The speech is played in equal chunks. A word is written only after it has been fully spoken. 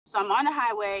So I'm on the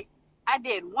highway. I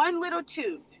did one little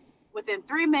tube. Within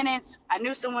 3 minutes, I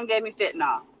knew someone gave me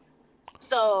fentanyl.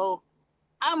 So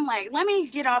I'm like, let me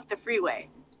get off the freeway.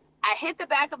 I hit the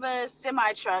back of a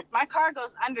semi truck. My car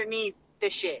goes underneath the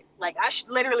shit. Like, I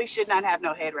literally should not have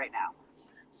no head right now.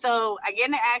 So I get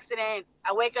in an accident.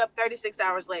 I wake up 36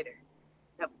 hours later.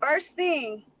 The first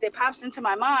thing that pops into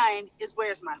my mind is,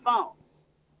 where's my phone?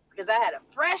 Because I had a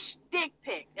fresh dick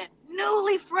pic, a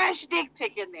newly fresh dick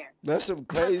pic in there. That's some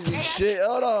crazy shit.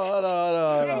 Hold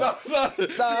on. No,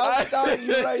 I'm stopping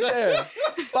you right there.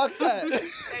 Fuck that.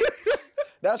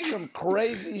 That's some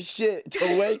crazy shit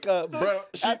to wake up, bro.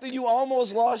 After you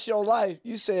almost lost your life,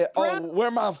 you said, "Oh,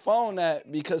 where my phone at?"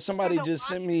 Because somebody just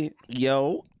sent me,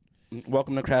 "Yo,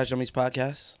 welcome to Crash Dummies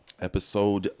Podcast,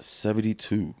 episode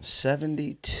 72.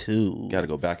 72. Got to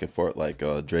go back and forth like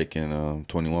Drake and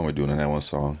 21 were doing in that one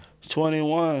song.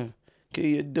 21. Can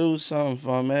you do something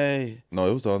for me?" No,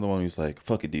 it was the other one. He was like,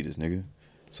 "Fuck Adidas, nigga,"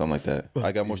 something like that.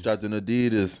 I got more shots than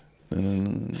Adidas.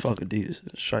 Fuck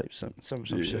Adidas, Stripes, some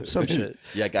shit.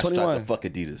 Yeah, I got 21. strapped to fuck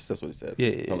Adidas. That's what it said.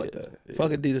 Yeah, something like that. Yeah.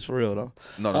 Fuck Adidas for real though.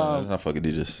 No, it's not fuck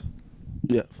Adidas.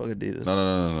 Yeah, fuck Adidas.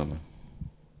 No.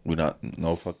 We not.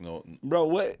 No, fuck no. Bro,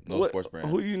 what? No sports brand.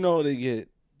 Who you know to get?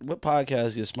 What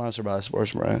podcast gets sponsored by a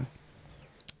sports brand?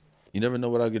 You never know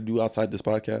what I could do outside this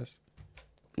podcast.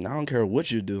 I don't care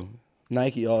what you do.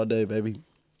 Nike all day, baby.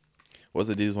 What's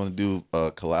Adidas want to do?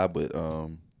 Collab with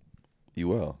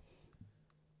UL.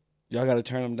 Y'all got to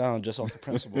turn them down just off the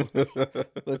principle.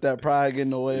 Let that pride get in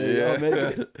the way. Yeah. Y'all make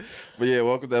it. But yeah,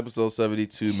 welcome to episode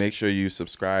 72. Make sure you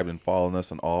subscribe and follow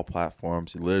us on all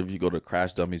platforms. Literally, if you go to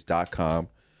crashdummies.com,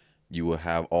 you will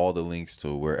have all the links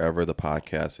to wherever the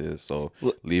podcast is. So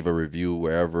leave a review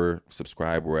wherever,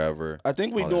 subscribe wherever. I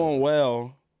think we're doing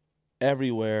well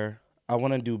everywhere. I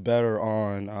want to do better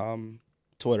on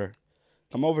Twitter.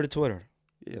 Come over to Twitter.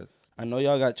 Yeah. I know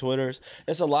y'all got Twitters.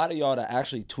 It's a lot of y'all that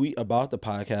actually tweet about the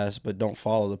podcast but don't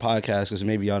follow the podcast because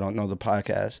maybe y'all don't know the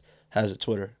podcast has a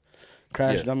Twitter.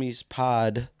 Crash Dummies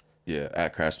Pod. Yeah,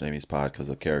 at Crash Dummies Pod because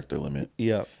of character limit.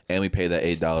 Yep. And we pay that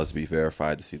 $8 to be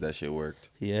verified to see that shit worked.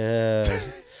 Yeah.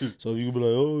 So you can be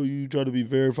like, oh, you try to be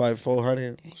verified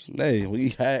 400. Hey, we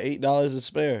had $8 to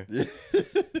spare.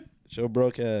 It's your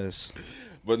broke ass.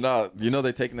 But nah, you know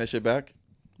they taking that shit back?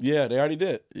 Yeah, they already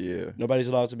did. Yeah. Nobody's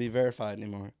allowed to be verified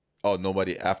anymore. Oh,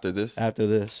 nobody after this? After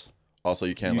this. Also,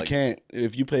 you can't You can't.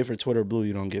 If you pay for Twitter Blue,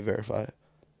 you don't get verified.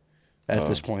 At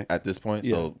this point. At this point?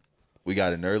 Yeah. So we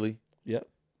got in early? Yep.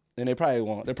 And they probably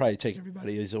won't. They probably take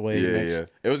everybody away. Yeah.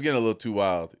 It was getting a little too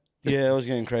wild. Yeah, it was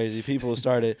getting crazy. People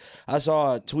started. I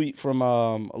saw a tweet from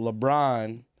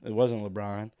LeBron. It wasn't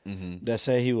LeBron that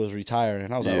said he was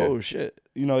retiring. I was like, oh shit.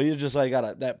 You know, you just like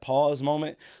got that pause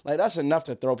moment. Like that's enough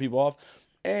to throw people off.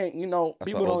 And you know,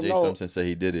 people don't know. Simpson said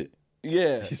he did it.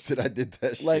 Yeah, he said I did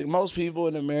that. Shit. Like most people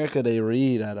in America, they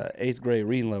read at a 8th grade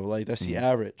reading level. Like that's the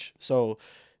average. So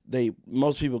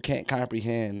most people can't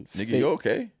comprehend. Nigga, you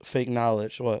okay? Fake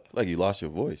knowledge. What? Like you lost your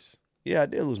voice. Yeah, I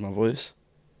did lose my voice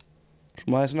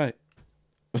from last night.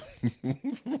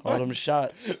 All them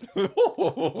shots.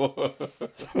 Oh,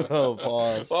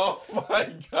 pause. Oh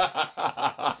my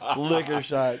god. Liquor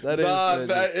shots.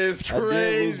 That is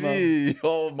crazy.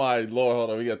 Oh my Lord. Hold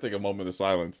on. We gotta take a moment of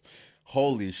silence.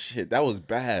 Holy shit. That was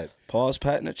bad. Pause,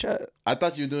 Pat, in the chat. I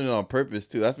thought you were doing it on purpose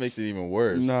too. That makes it even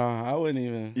worse. Nah, I wouldn't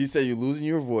even. You said you're losing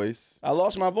your voice. I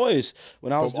lost my voice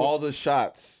when I was all the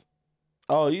shots.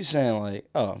 Oh, you saying like,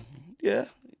 oh, yeah.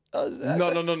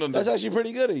 No. That's actually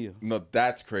pretty good of you. No,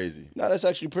 that's crazy. No, that's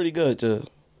actually pretty good to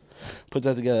put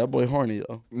that together. That boy horny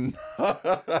though.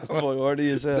 That boy horny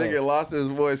as hell. Nigga lost his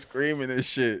voice screaming and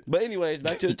shit. But anyways,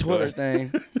 back to the Twitter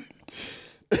thing.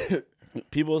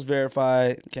 People's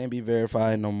verified, can't be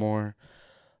verified no more.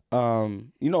 You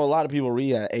know, a lot of people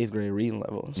read at 8th grade reading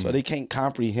level, so they can't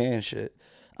comprehend shit.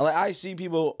 Like I see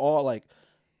people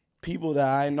people that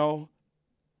I know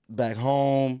back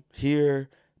home here.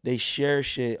 They share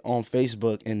shit on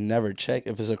Facebook and never check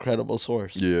if it's a credible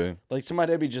source. Yeah. Like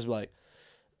somebody be just like,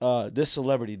 this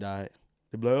celebrity died.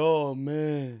 They be like, oh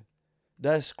man,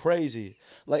 that's crazy.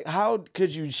 Like, how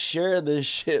could you share this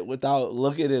shit without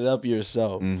looking it up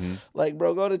yourself? Like,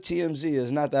 bro, go to TMZ.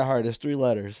 It's not that hard. It's 3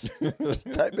 letters.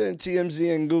 Type in TMZ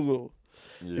in Google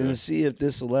and see if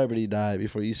this celebrity died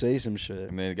before you say some shit.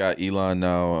 And then got Elon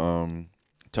now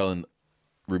telling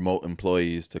remote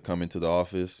employees to come into the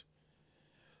office.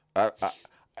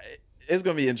 It's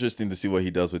gonna be interesting to see what he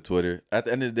does with Twitter. At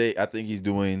the end of the day, I think he's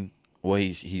doing what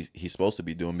he's supposed to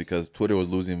be doing because Twitter was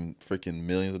losing freaking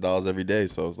millions of dollars every day.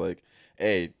 So it's like,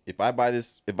 hey, if I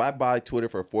buy Twitter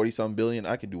for 40-something billion,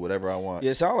 I can do whatever I want.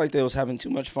 Yeah, it sounded like they was having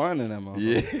too much fun in that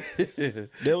motherfucker. Yeah.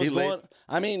 They was going.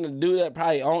 I mean, the dude that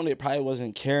probably owned it probably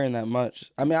wasn't caring that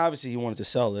much. I mean, obviously he wanted to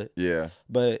sell it. Yeah.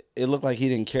 But it looked like he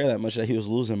didn't care that much that he was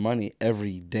losing money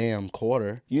every damn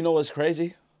quarter. You know what's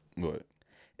crazy? What?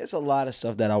 It's a lot of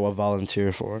stuff that I would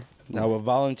volunteer for. I would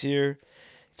volunteer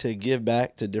to give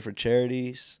back to different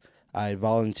charities. I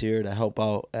volunteer to help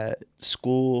out at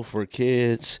school for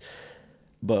kids.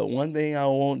 But one thing I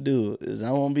won't do is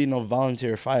I won't be no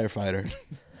volunteer firefighter.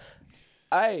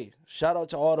 Hey, shout out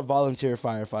to all the volunteer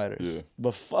firefighters. Yeah.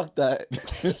 But fuck that.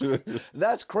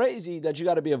 That's crazy that you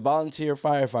got to be a volunteer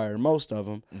firefighter, most of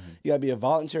them. Mm-hmm. You got to be a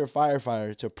volunteer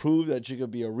firefighter to prove that you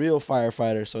could be a real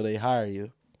firefighter so they hire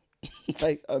you.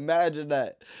 Like, imagine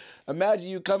that. Imagine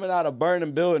you coming out of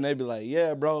burning building, they be like,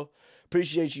 yeah, bro,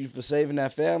 appreciate you for saving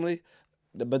that family,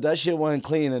 but that shit wasn't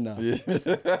clean enough.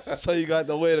 Yeah. So you got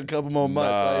to wait a couple more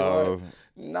months. No. Like,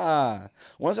 nah.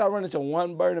 Once I run into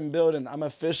one burning building, I'm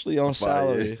officially on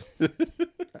salary.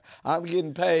 I'm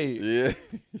getting paid. Yeah.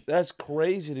 That's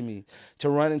crazy to me, to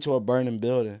run into a burning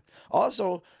building.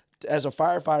 Also, as a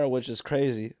firefighter, which is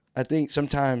crazy, I think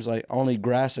sometimes like only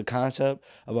grasp the concept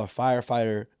of a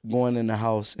firefighter going in the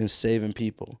house and saving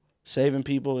people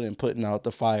and putting out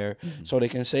the fire so they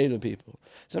can save the people.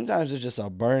 Sometimes it's just a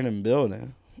burning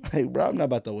building. Like, bro, I'm not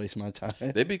about to waste my time.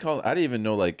 They be called. I didn't even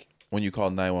know, like, when you call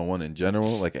 911 in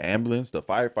general, like an ambulance, the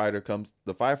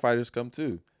firefighters come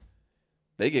too.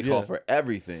 They get called for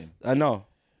everything. I know.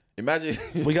 Imagine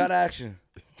we got action.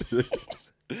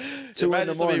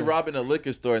 Imagine somebody robbing a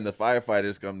liquor store and the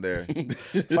firefighters come there.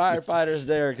 Firefighters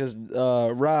there because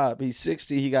Rob, he's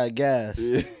 60, he got gas.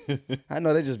 Yeah. I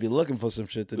know they just be looking for some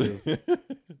shit to do.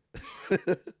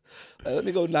 Like, let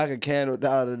me go knock a candle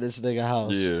down in this nigga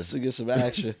house to get some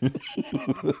action.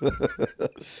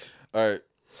 All right.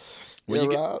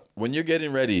 When you're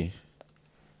getting ready,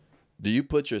 do you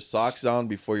put your socks on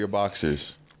before your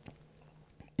boxers?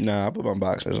 Nah, I put my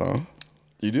boxers on.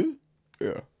 You do?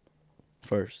 Yeah.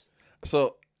 First.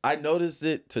 So I noticed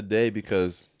it today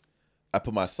because I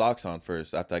put my socks on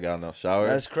first after I got in the shower.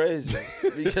 That's crazy.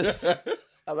 Because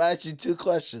I've asked you 2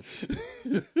 questions.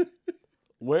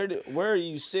 Where are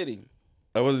you sitting?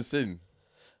 I wasn't sitting.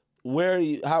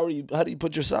 How do you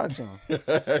put your socks on?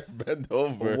 Bend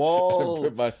over.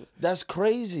 Whoa. That's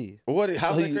crazy. What?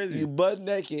 How's that crazy? You butt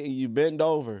naked and you bend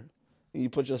over and you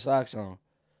put your socks on.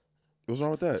 What's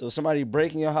wrong with that? So somebody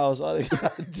breaking your house, all they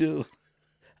gotta do.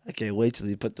 I can't wait till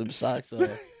he put them socks on.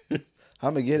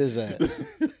 I'm gonna get his ass.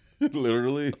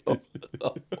 Literally.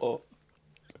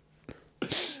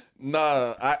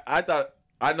 Nah, I'm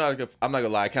not gonna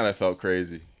lie. I kind of felt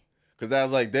crazy because I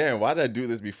was like, damn, why did I do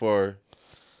this before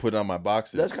putting on my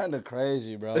boxers? That's kind of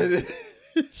crazy, bro.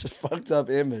 It's a fucked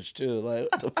up image too. Like,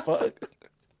 what the fuck?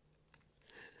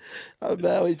 How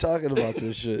bad we talking about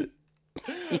this shit?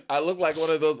 I look like one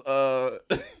of those.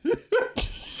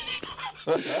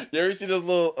 You ever see those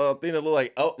little thing that look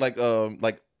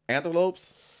like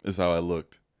antelopes? Is how I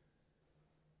looked.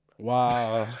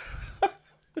 Wow.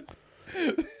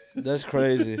 That's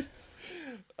crazy.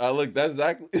 That's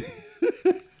exactly.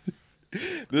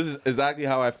 This is exactly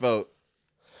how I felt.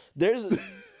 There's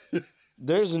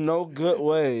no good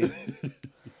way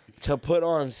to put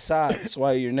on socks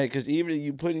while you're naked, because either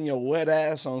you putting your wet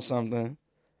ass on something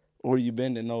or you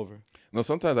bending over. No,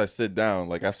 sometimes I sit down.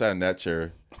 Like I've sat in that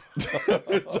chair.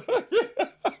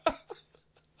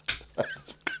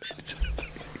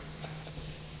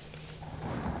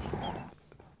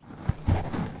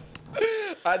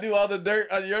 I do all the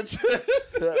dirt on your chair.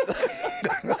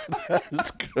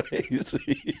 That's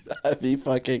crazy. That'd be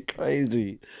fucking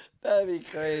crazy. That'd be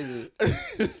crazy.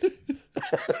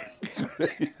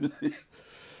 Crazy.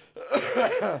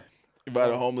 You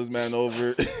invite a homeless man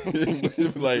over.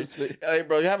 Like, hey,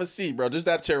 bro, you have a seat, bro. Just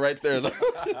that chair right there.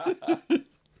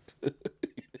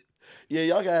 Yeah,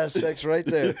 y'all gotta have sex right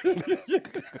there.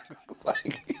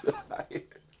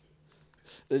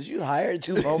 Did you hire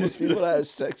 2 homeless people to have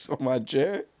sex on my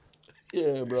chair?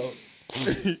 Yeah, bro.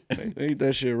 Make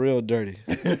that shit real dirty.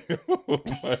 Oh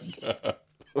my God.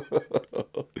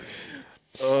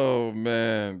 Oh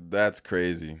man, that's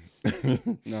crazy.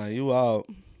 Nah, you out.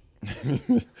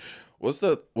 What's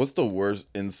the worst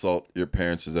insult your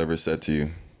parents has ever said to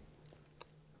you?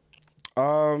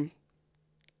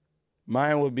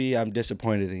 Mine would be, I'm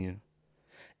disappointed in you.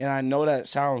 And I know that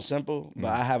sounds simple, but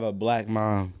I have a black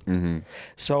mom. Mm-hmm.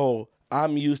 So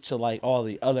I'm used to like all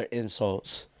the other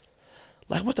insults.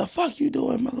 Like, what the fuck you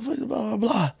doing, motherfucker, blah, blah,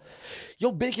 blah.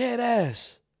 Yo, big head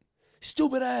ass.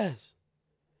 Stupid ass.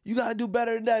 You gotta do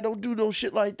better than that. Don't do no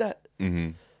shit like that.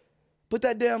 Mm-hmm. Put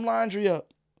that damn laundry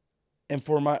up. and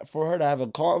for her to have a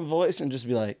calm voice and just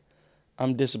be like,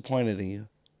 I'm disappointed in you.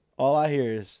 All I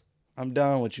hear is, I'm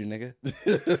done with you, nigga.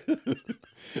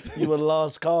 You a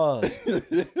lost cause.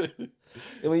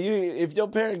 And if your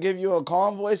parent give you a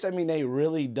calm voice, I mean they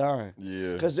really done.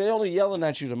 Yeah. Because they only yelling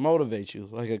at you to motivate you,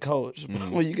 like a coach.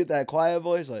 When you get that quiet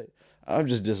voice, like, I'm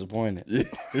just disappointed. Yeah.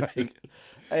 Like,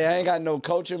 hey, I ain't got no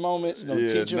coaching moments, no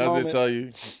teaching nothing moments. to tell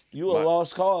you. You a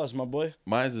lost cause, my boy.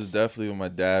 Mine's is definitely when my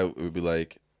dad would be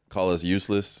like, call us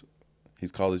useless.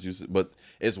 He's called us useless. But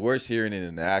it's worse hearing it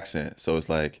in the accent. So it's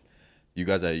like, you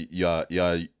guys are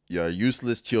you're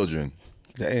useless children.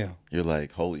 Damn. You're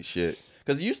like, holy shit.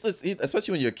 Because useless,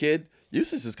 especially when you're a kid,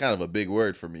 useless is kind of a big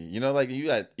word for me. You know, like you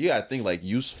got to think like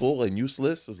useful and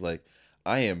useless is like,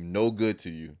 I am no good to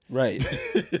you. Right.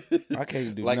 I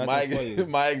can't do like nothing for you.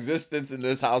 my existence in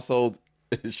this household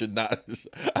should not.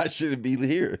 I shouldn't be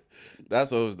here.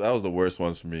 That was the worst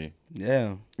ones for me.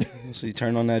 Yeah. So you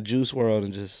turn on that Juice World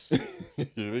and just.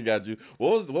 We got you.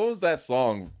 What was that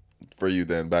song for you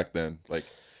then back then? Like,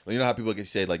 you know how people can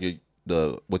say like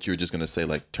what you were just gonna say,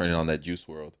 like turning on that Juice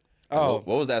World. Oh.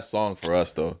 What was that song for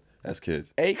us though as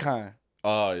kids? Akon.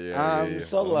 Oh yeah. I'm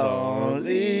so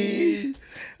lonely.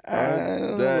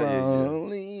 I'm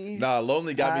lonely. Nah,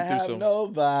 lonely got me I through have some.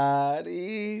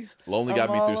 nobody. Lonely I'm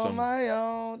got me all through on some. my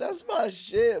own. That's my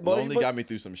shit, boy. Lonely got me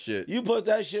through some shit. You put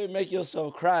that shit and make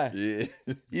yourself cry. Yeah.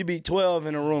 You be 12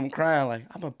 in a room crying like,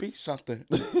 I'm gonna beat something.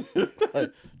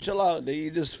 Like, chill out, dude.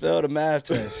 You just failed a math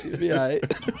test. You'll be all right.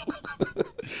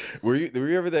 Were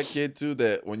you ever that kid too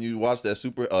that when you watched that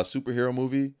superhero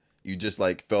movie, you just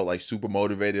like felt like super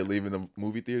motivated leaving the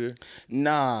movie theater?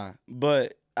 Nah,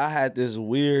 but I had this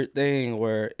weird thing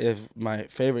where if my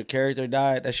favorite character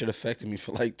died, that shit affected me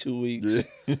for like 2 weeks.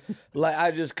 Yeah. Like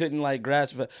I just couldn't like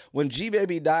grasp it. When G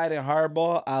Baby died in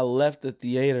Hardball, I left the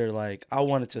theater like I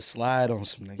wanted to slide on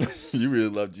some niggas. You really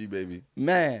love G Baby.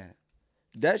 Man,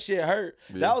 that shit hurt.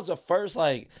 Yeah. That was the first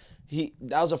that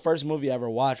was the first movie I ever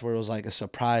watched where it was like a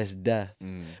surprise death.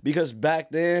 Because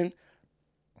back then,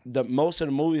 most of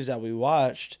the movies that we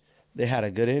watched, they had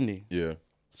a good ending. Yeah.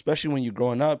 Especially when you're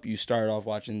growing up, you start off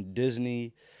watching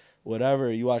Disney, whatever.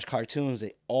 You watch cartoons,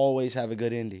 they always have a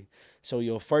good ending. So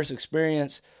your first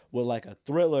experience with like a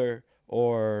thriller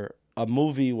or a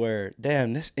movie where,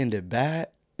 damn, this ended bad,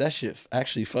 that shit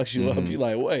actually fucks you up. You're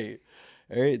like, wait,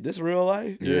 hey, this real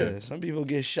life? Yeah. Some people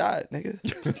get shot, nigga.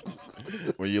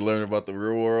 When you learn about the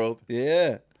real world.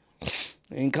 Yeah.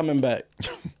 Ain't coming back.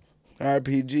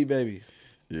 RPG, baby.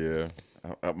 Yeah.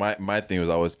 My thing was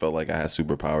I always felt like I had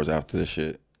superpowers after this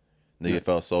shit. Nigga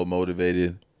felt so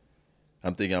motivated.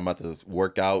 I'm thinking I'm about to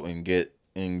work out and get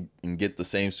the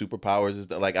same superpowers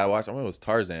as like I remember it was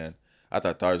Tarzan. I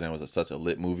thought Tarzan was such a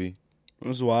lit movie. It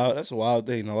was wild. That's a wild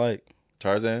thing to like.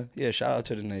 Tarzan? Yeah, shout out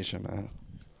to the nation, man.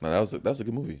 No, that was a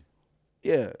good movie.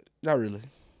 Yeah, not really.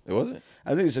 It wasn't?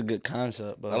 I think it's a good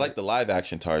concept, but I like the live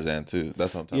action Tarzan too.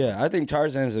 That's what I'm talking about. yeah, I think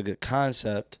Tarzan is a good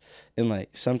concept and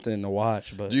like something to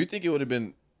watch. But Do you think it would have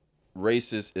been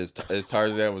racist if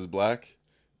Tarzan was black?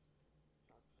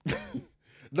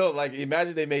 No, like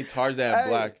imagine they made Tarzan Hey,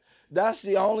 black. that's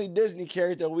the only Disney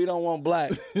character we don't want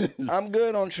black. I'm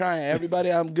good on trying.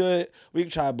 Everybody, I'm good. We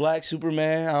can try black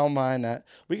Superman. I don't mind that.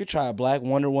 We could try a black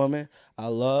Wonder Woman. I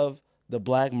love the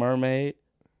Black Mermaid.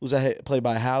 Who's that played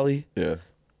by Halle? Yeah.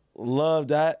 Love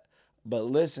that. But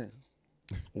listen,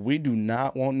 we do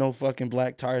not want no fucking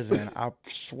black Tarzan. I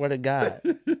swear to God.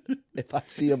 If I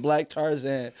see a black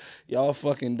Tarzan, y'all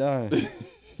fucking done.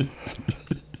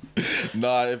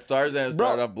 Nah, if Tarzan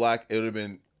started off black, it would have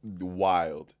been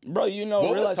wild. Bro, you know,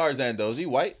 What was realize Tarzan though? Is he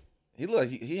white? He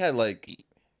looked like he had like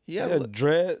he had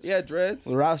dreads. he had dreads.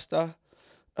 Rasta.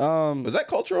 Was that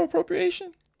cultural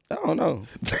appropriation? I don't know.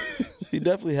 He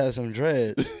definitely had some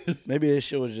dreads. Maybe his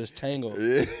shit was just tangled.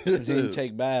 Yeah. 'Cause he didn't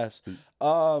take baths.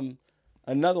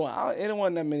 Another one. It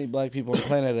wasn't that many black people on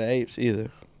Planet of the Apes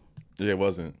either. Yeah, it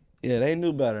wasn't. Yeah, they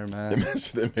knew better, man.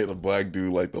 They made a black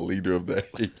dude like the leader of the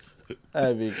apes.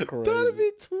 That'd be crazy. That'd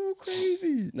be too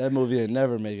crazy. That movie would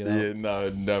never make it out. Yeah, no,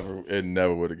 it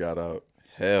never would have got out.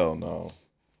 Hell no.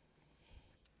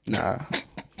 Nah.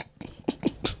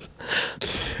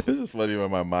 This is funny where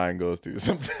my mind goes to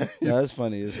sometimes. Yeah, that's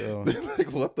funny as hell.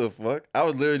 Like, what the fuck? I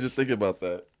was literally just thinking about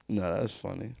that. No, that's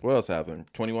funny. What else happened?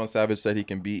 21 Savage said he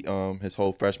can beat his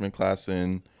whole freshman class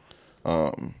in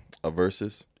a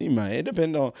versus. He might. It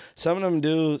depends on some of them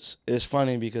dudes. It's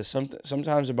funny because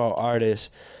sometimes about artists,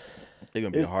 They're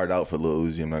gonna be hard out for Lil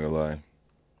Uzi. I'm not gonna lie.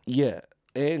 yeah,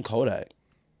 and Kodak.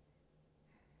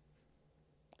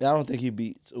 I don't think he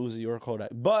beats Uzi or Kodak,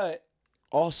 but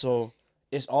also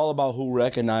it's all about who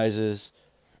recognizes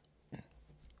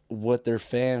what their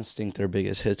fans think their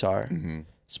biggest hits are.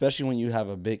 especially when you have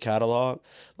a big catalog.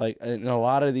 Like in a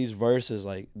lot of these verses,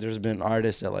 like there's been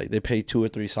artists that like they pay 2 or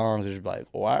 3 songs. They're just like,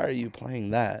 why are you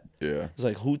playing that? Yeah. It's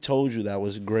like, who told you that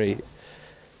was great?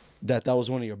 That was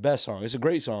one of your best songs. It's a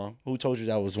great song. Who told you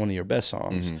that was one of your best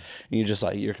songs? And you're just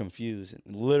like, you're confused.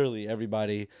 And literally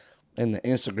everybody in the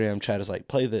Instagram chat is like,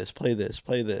 play this, play this,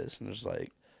 play this. And it's like,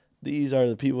 these are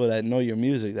the people that know your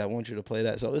music that want you to play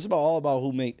that. So it's all about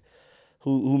who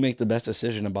make the best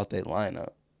decision about their lineup.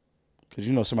 Because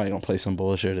you know somebody gonna play some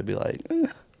bullshit to be like, eh.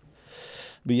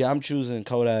 But yeah, I'm choosing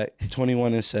Kodak,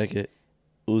 21 in second,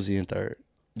 Uzi in third.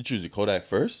 You choose Kodak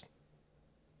first?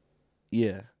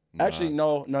 Yeah. Nah. Actually,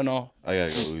 no. I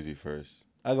gotta go Uzi first.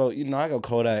 I go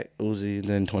Kodak, Uzi,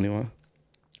 then 21.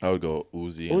 I would go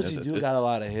Uzi. Uzi got a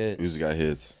lot of hits. Uzi got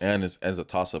hits. And it's a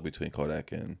toss-up between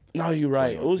Kodak and... No, you're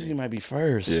right. Uzi might be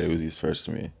first. Yeah, Uzi's first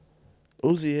to me.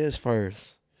 Uzi is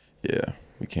first. Yeah,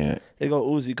 we can't. They go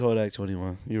Uzi, Kodak,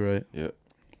 21. You're right. Yep.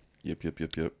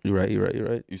 You're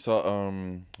right. You saw,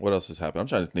 what else has happened? I'm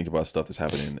trying to think about stuff that's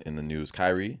happening in the news.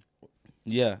 Kyrie?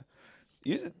 Yeah.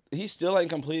 He still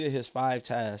ain't completed his 5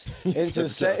 tasks. And to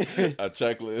say... a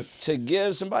checklist. To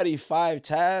give somebody 5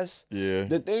 tasks... Yeah.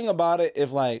 The thing about it,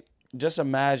 if like... Just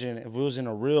imagine if it was in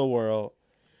a real world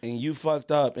and you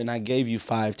fucked up and I gave you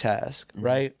 5 tasks,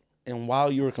 right? And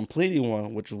while you were completing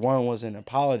one, which one was an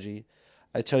apology,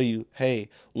 I tell you, hey,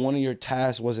 one of your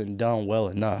tasks wasn't done well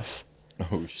enough.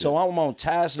 Oh, shit. So I'm on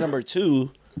task number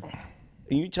 2,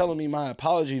 and you telling me my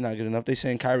apology not good enough. They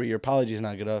saying, Kyrie, your apology is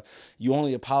not good enough. You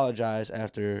only apologize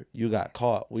after you got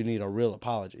caught. We need a real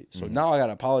apology. So now I got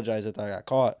to apologize after I got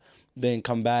caught, then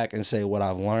come back and say what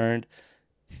I've learned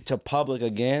to public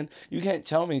again. You can't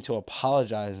tell me to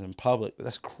apologize in public.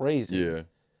 That's crazy. Yeah.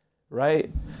 Right?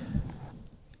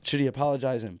 Should he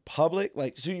apologize in public?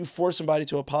 Like, should you force somebody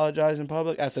to apologize in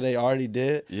public after they already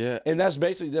did? Yeah. And that's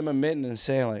basically them admitting and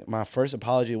saying, like, my first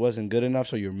apology wasn't good enough,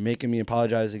 so you're making me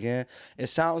apologize again. It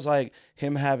sounds like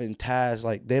him having Taz,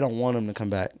 like, they don't want him to come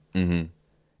back. Mm-hmm.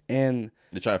 And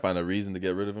They try to find a reason to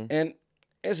get rid of him? and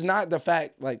it's not the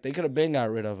fact, like, they could have been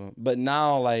got rid of him. But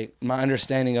now, like, my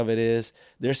understanding of it is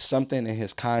there's something in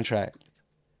his contract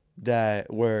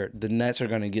that where the Nets are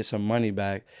going to get some money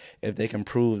back if they can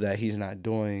prove that he's not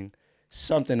doing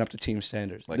something up to team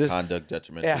standards. Like conduct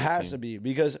detriment. It has to be,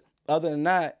 because other than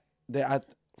that,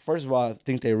 first of all, I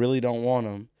think they really don't want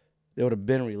him. They would have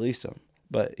been released him,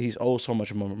 but he's owed so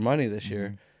much more money this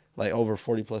year, like over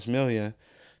 40+ million.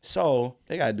 So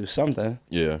they got to do something.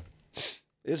 Yeah.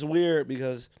 It's weird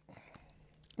because,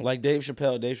 like Dave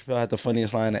Chappelle had the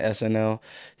funniest line at SNL.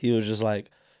 He was just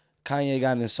like, Kanye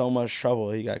got in so much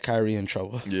trouble, he got Kyrie in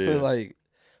trouble. Yeah. Like,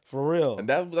 for real. And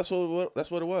that's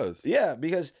what it was. Yeah,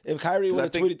 because if Kyrie would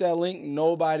have tweeted that link,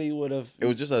 nobody would have. It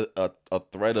was just a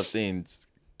thread of things.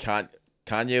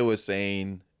 Kanye was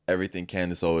saying everything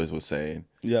Candace always was saying.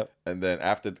 Yep. And then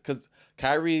after, because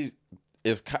Kyrie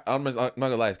is, I'm not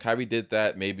gonna lie, Kyrie did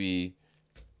that maybe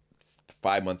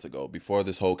 5 months ago, before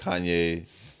this whole Kanye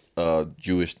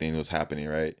Jewish thing was happening,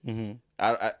 right? Mm-hmm.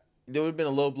 There would have been a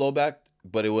little blowback,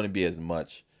 but it wouldn't be as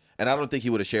much. And I don't think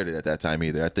he would have shared it at that time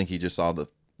either. I think he just saw that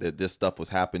this stuff was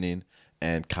happening,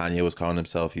 and Kanye was calling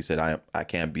himself. He said, I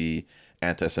can't be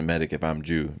anti-Semitic if I'm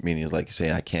Jew, meaning it's like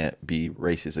saying I can't be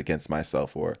racist against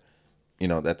myself, or, you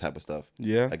know, that type of stuff.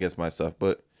 Yeah. Against myself.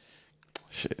 But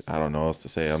shit, I don't know what else to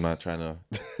say. I'm not trying to.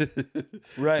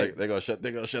 Right. They're gonna shut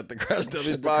the Crash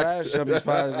Dummies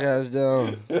podcast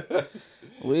down.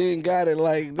 We ain't got it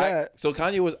like that. So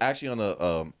Kanye was actually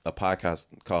on a podcast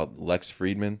called Lex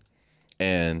Friedman,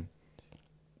 and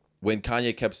when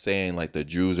Kanye kept saying like the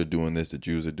Jews are doing this, the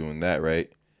Jews are doing that,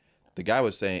 right? The guy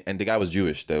was saying, and the guy was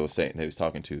Jewish that he was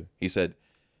talking to. He said,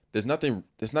 "There's nothing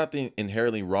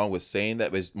inherently wrong with saying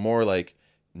that, but it's more like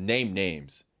name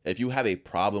names. If you have a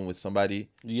problem with somebody,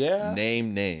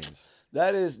 name names.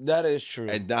 That is true,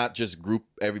 and not just group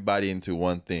everybody into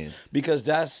one thing, because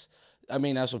that's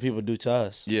what people do to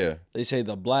us. Yeah. They say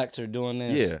the blacks are doing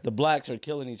this. Yeah. The blacks are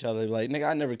killing each other. Like, nigga,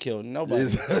 I never killed nobody.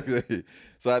 Exactly.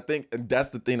 So I think that's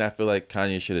the thing I feel like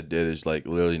Kanye should have did, is like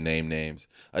literally name names.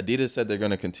 Adidas said they're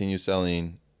going to continue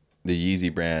selling the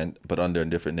Yeezy brand, but under a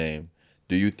different name.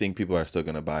 Do you think people are still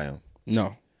going to buy them?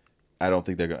 No. I don't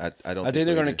think they're going to. I think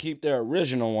they're going to keep their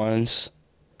original ones.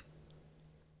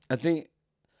 I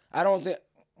don't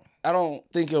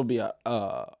think it'll be a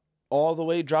all the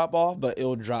way drop off, but it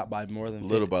will drop by more than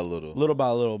 50. Little by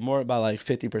little, more by like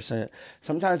 50%.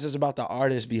 Sometimes it's about the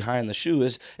artist behind the shoe.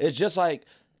 It's just like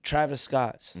Travis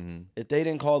Scott's. Mm-hmm. If they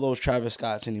didn't call those Travis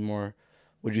Scott's anymore,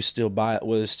 would you still buy it?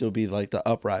 Would it still be like the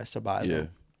uprise to buy them? Yeah.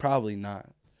 Probably not.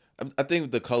 I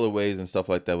think the colorways and stuff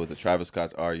like that with the Travis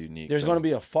Scotts are unique. There's going to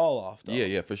be a fall off, though.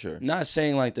 Yeah, for sure. Not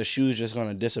saying like the shoe's just going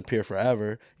to disappear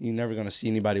forever. You're never going to see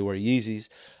anybody wear Yeezys.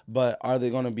 But are they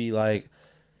going to be like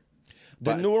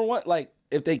the newer one? Like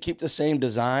if they keep the same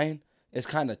design, it's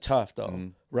kind of tough though,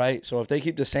 right? So if they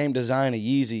keep the same design of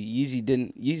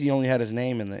Yeezy only had his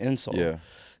name in the insole. Yeah.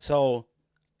 So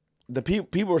the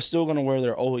people are still going to wear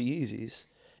their old Yeezys.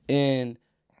 And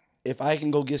if I can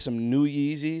go get some new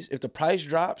Yeezys, if the price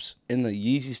drops and the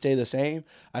Yeezys stay the same,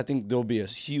 I think there'll be a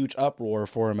huge uproar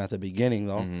for them at the beginning,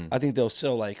 though. I think they'll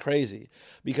sell like crazy.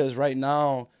 Because right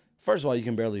now, first of all, you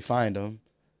can barely find them.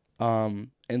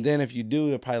 And then if you do,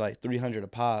 they're probably like $300 a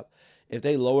pop. If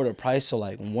they lower the price to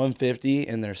like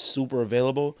 $150 and they're super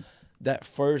available, that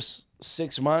first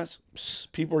 6 months,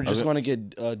 people are just going to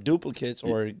get duplicates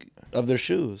or of their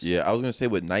shoes. Yeah, I was going to say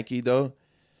with Nike, though,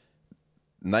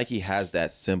 Nike has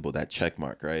that symbol, that check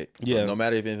mark, right? So yeah. No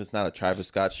matter if it's not a Travis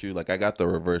Scott shoe, like I got the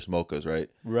reverse mochas, right?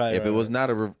 Right. If it was not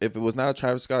a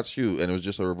Travis Scott shoe and it was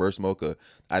just a reverse mocha,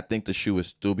 I think the shoe would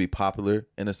still be popular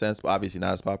in a sense, but obviously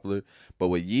not as popular. But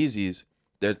with Yeezys,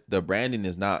 the branding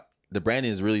is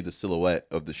really the silhouette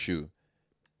of the shoe,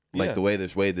 like the way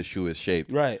the shoe is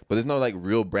shaped. Right. But there's no like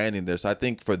real branding there. So I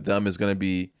think for them it's gonna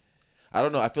be, I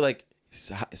don't know. I feel like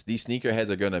these sneakerheads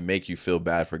are gonna make you feel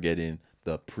bad for getting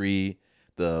the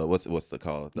what's the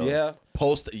call?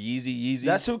 Post Yeezys.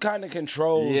 That's who kind of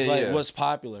controls what's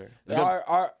popular.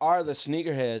 Are the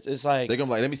sneakerheads? It's like they're gonna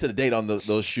be like, let me set a date on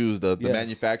those shoes, the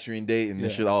manufacturing date, and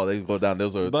this shit. Oh, they go down.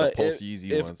 Those are the post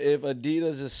Yeezy ones. If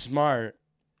Adidas is smart,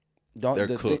 they're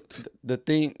cooked.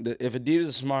 If Adidas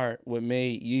is smart, what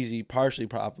made Yeezy partially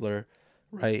popular,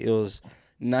 right? It was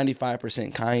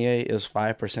 95% Kanye. It was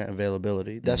 5%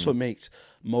 availability. That's what makes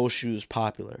most shoes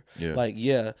popular.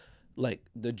 Yeah. Like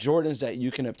the Jordans that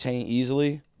you can obtain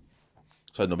easily.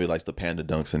 So nobody likes the Panda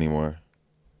Dunks anymore.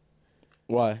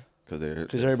 Why?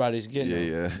 Because everybody's getting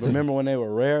them. Yeah. Remember when they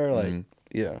were rare? Like,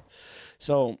 yeah.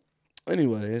 So,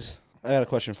 anyways, I got a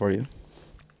question for you.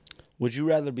 Would you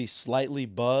rather be slightly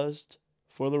buzzed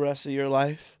for the rest of your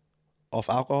life off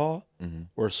alcohol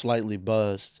or slightly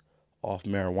buzzed off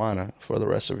marijuana for the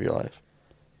rest of your life?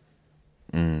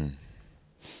 Do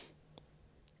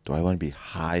I want to be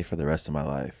high for the rest of my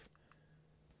life?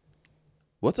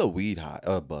 What's a weed high?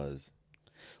 A buzz.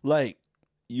 Like,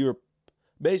 you're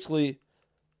basically,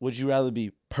 would you rather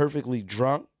be perfectly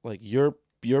drunk? Like, your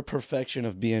perfection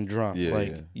of being drunk.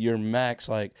 Your max,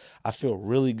 like, I feel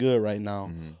really good right now.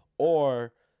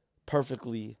 Or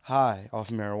perfectly high off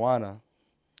marijuana.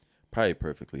 Probably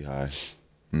perfectly high.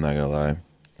 I'm not gonna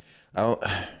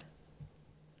lie.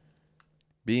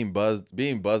 Being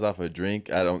buzzed off a drink,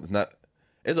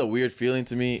 it's a weird feeling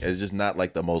to me. It's just not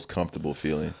like the most comfortable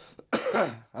feeling.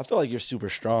 I feel like you're super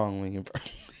strong when you're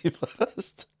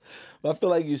buzzed. But I feel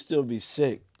like you'd still be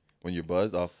sick. When you're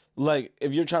buzzed off? Like,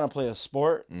 if you're trying to play a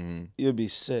sport, you'd be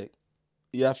sick.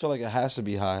 Yeah, I feel like it has to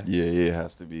be high. Yeah, it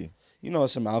has to be. You know,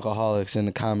 some alcoholics in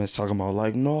the comments talking about,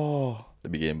 like, no. They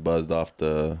be getting buzzed off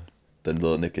the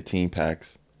little nicotine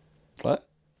packs. What?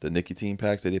 The nicotine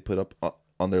packs that they put up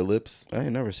on their lips. I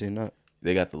ain't never seen that.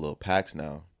 They got the little packs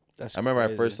now. I remember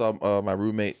I first saw my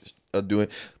roommate doing.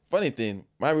 Funny thing,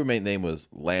 my roommate name was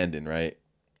Landon, right?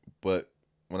 But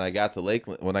when I got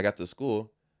to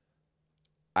school,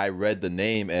 I read the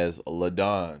name as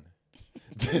LaDon.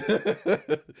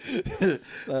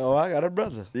 Oh, I got a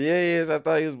brother. Yeah. So I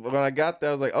thought he was. When I got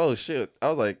there, I was like, oh shit. I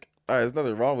was like, all right, there's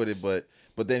nothing wrong with it, but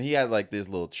then he had like this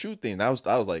little chew thing. I was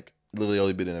like literally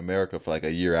only been in America for like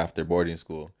a year after boarding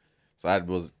school, so I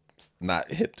was not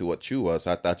hip to what chew was.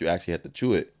 So I thought you actually had to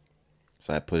chew it.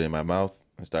 So I put it in my mouth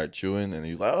and started chewing, and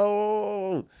he was like,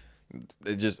 oh.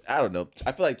 It just, I don't know.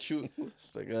 I feel like chew.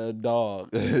 It's like a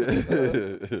dog. Where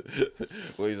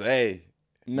he's like, hey,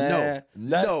 man,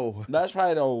 no. That's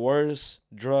probably the worst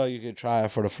drug you could try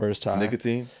for the first time.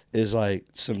 Nicotine? Is like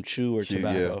some chew or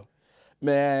tobacco. Yeah.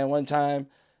 Man, one time,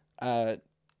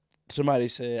 somebody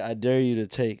said, I dare you to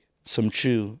take some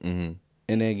chew and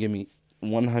then give me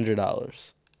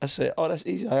 $100. I said, oh, that's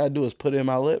easy. All I gotta do is put it in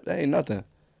my lip. That ain't nothing.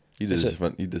 You just in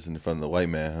front of the white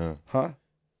man, huh?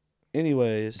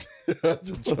 Anyways.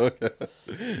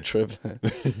 Tripping.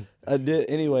 I did.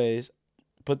 Anyways,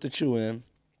 put the chew in.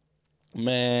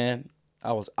 Man,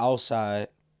 I was outside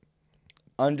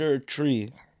under a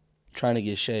tree trying to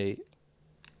get shade.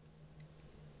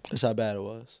 That's how bad it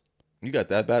was. You got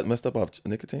that bad messed up off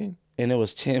nicotine? And it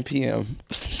was 10 p.m.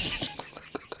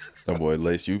 That boy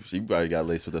lace you probably got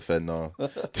laced with the fentanyl.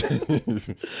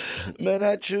 Man,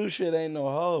 that chew shit ain't no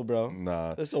hoe, bro.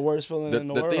 Nah. It's the worst feeling in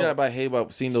the world. The thing that I hate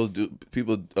about seeing those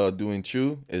people doing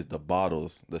chew is the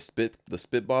bottles, the spit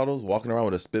bottles. Walking around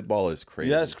with a spitball is crazy.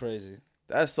 That's crazy.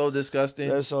 That's so disgusting.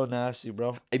 That's so nasty,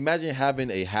 bro. Imagine having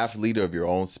a half liter of your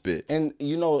own spit. And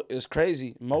you know, it's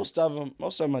crazy. Most of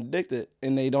them addicted,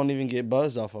 and they don't even get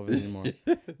buzzed off of it anymore.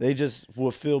 They just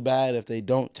will feel bad if they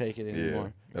don't take it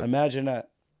anymore. Imagine that.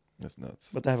 That's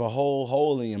nuts. But to have a whole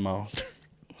hole in your mouth.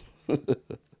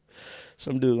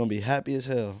 Some dude gonna be happy as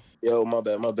hell. Yo, my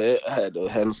bad. I had to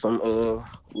handle some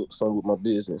with my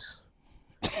business.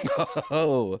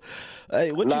 Oh,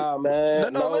 hey, what nah, you?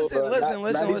 man. No, listen.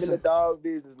 Not even the dog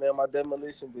business, man. My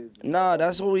demolition business. Nah,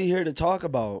 that's what we here to talk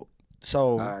about.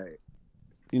 So, All right.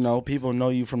 you know, people know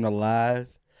you from the live.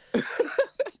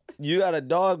 You got a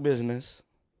dog business,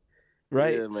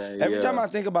 right? Yeah, man. Every time I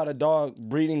think about a dog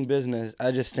breeding business, I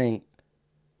just think,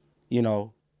 you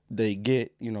know, they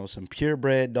get, you know, some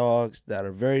purebred dogs that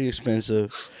are very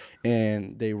expensive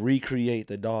and they recreate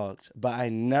the dogs. But I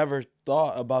never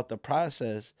thought about the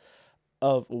process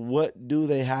of what do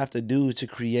they have to do to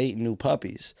create new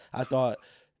puppies. I thought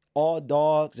all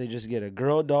dogs, they just get a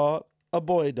girl dog, a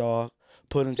boy dog,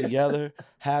 put them together,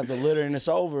 have the litter, and it's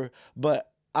over. But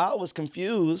I was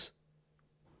confused.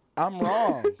 I'm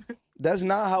wrong. That's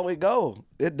not how it go.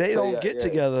 They don't get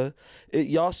together.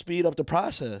 Y'all speed up the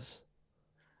process.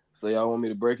 So y'all want me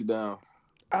to break it down?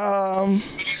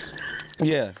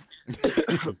 Yeah.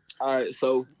 All right.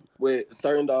 So with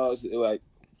certain dogs, like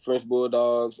French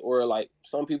bulldogs, or like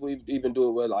some people even do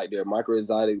it with like their micro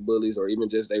exotic bullies, or even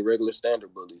just their regular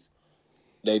standard bullies.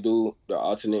 They do their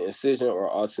alternate incision or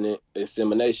alternate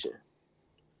insemination.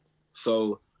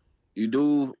 So you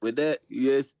do with that,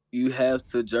 yes, you have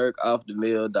to jerk off the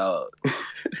male dog.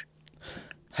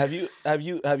 Have you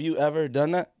ever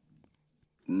done that?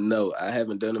 No, I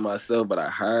haven't done it myself, but I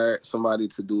hired somebody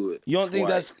to do it. You don't think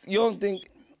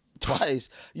twice?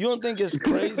 You don't think it's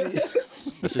crazy?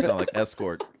 That should sound like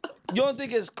escort. You don't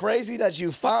think it's crazy that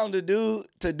you found a dude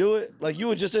to do it? Like you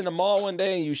were just in the mall one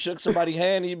day and you shook somebody's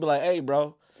hand and you'd be like, "Hey,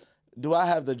 bro, do I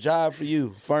have the job for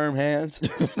you?" Firm hands.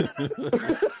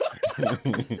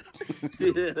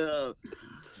 Yeah.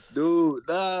 Dude,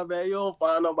 nah, man, you don't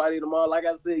find nobody in the mall. Like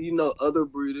I said, you know, other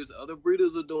breeders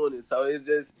are doing it. So it's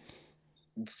just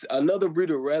another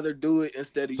breeder rather do it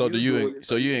instead of So doing it.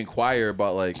 So you inquire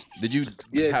about like, did you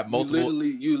have multiple?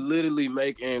 You literally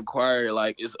make an inquiry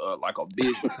like it's like a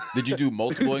business. Did you do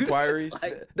multiple inquiries?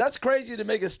 That's crazy to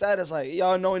make a status like,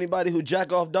 y'all know anybody who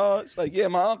jack off dogs? Like, yeah,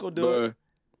 my uncle do it.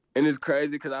 And it's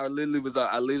crazy because I literally was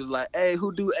like, hey,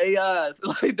 who do AIs?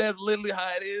 Like that's literally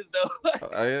how it is though.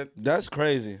 That's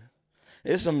crazy.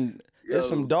 It's some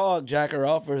dog jacker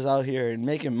offers out here and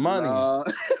making money.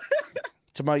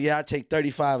 Tomorrow, I take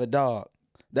 35 a dog.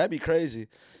 That'd be crazy.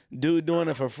 Dude doing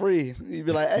it for free. He'd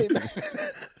be like, hey, man.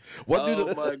 What do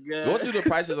the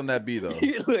prices on that be though?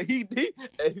 He did.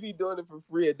 If he doing it for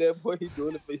free at that point, he's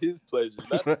doing it for his pleasure.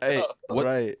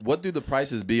 What do the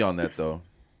prices be on that though?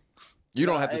 You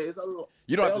don't have to.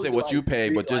 You don't have to say what you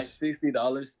pay, but just $60.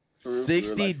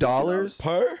 $60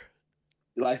 per?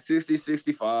 Like 60,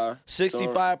 65.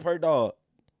 65 per dog.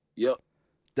 Yep.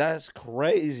 That's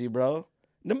crazy, bro.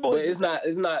 Them boys. But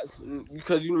it's not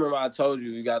because you remember I told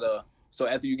you gotta. So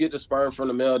after you get the sperm from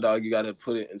the male dog, you gotta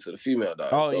put it into the female dog.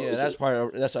 Oh so yeah, that's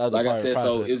the other like part. Like I said, of the process.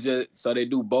 so it's just so they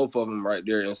do both of them right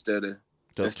there instead of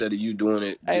you doing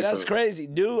it. Hey, that's crazy,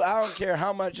 dude. I don't care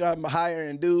how much I'm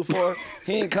hiring dude for.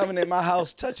 He ain't coming in my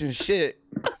house touching shit.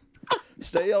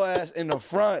 Stay your ass in the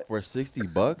front for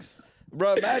 $60.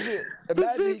 Bro, imagine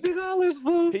 $50,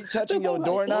 fool. He touching your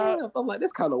doorknob. I'm like,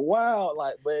 that's kind of wild.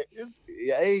 Like, but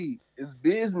it's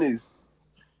business.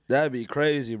 That'd be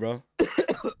crazy, bro.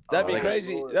 That'd be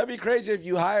crazy. That'd be crazy if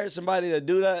you hired somebody to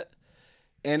do that,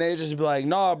 and they just be like,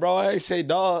 "Nah, bro, I ain't say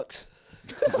dogs."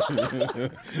 Like,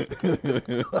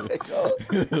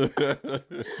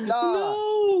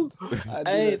 no, I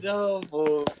ain't know,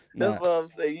 fool. That's what I'm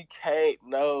saying. You can't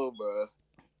know, bro.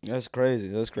 That's crazy.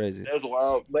 That's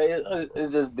wild. But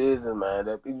it's just business, man.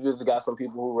 That you just got some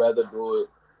people who rather do it.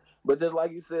 But just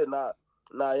like you said,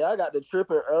 y'all got the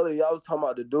tripping earlier. Y'all was talking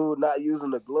about the dude not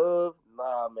using the glove.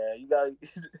 Nah, man. You got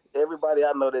everybody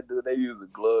I know that do. They use a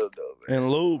glove though, man.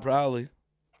 And lube probably.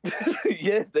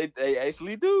 Yes, they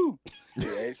actually do.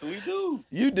 They actually do.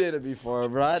 You did it before,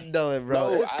 bro. I know it, bro.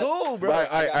 No, it's cool, bro.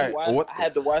 I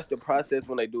had to watch the process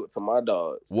when they do it to my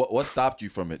dogs. What stopped you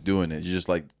from doing it? You just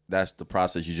like that's the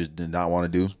process you just did not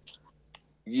want to do?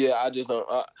 Yeah, I just don't.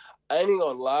 I ain't even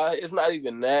gonna lie. It's not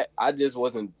even that. I just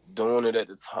wasn't doing it at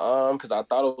the time because I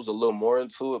thought it was a little more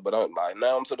into it. But I'm like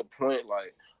now I'm to the point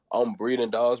like I'm breeding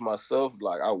dogs myself,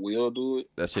 like I will do it.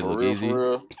 That shit For look real, easy.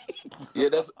 for real. Yeah,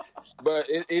 but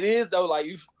it is though, like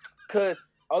you, cause,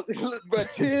 but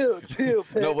chill, No,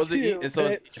 man, was it? chill, So,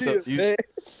 man, so chill, you, man.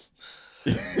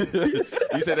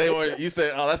 you said they were. You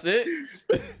said, oh, that's it.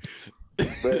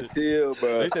 But chill,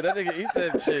 bro. They said that nigga. He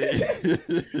said shit.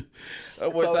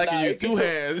 That boy So, said I can nah, use it two get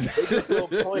hands. It get to a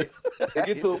point. It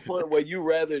get to a point where you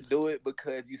rather do it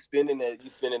because you spending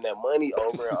that money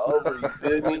over and over. You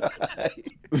feel me?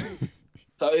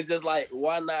 So it's just like,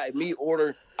 why not me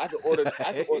order? I could order 6.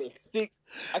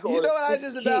 I could You order know what I 6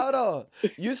 just kits. hold on.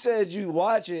 You said you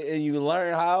watch it and you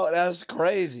learn how. That's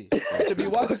crazy. To be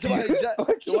watching somebody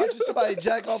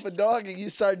jack off a dog and you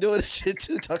start doing the shit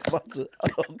too. Talk about some,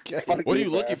 okay. What are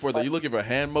you looking for though? You looking for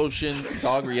hand motion,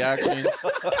 dog reaction?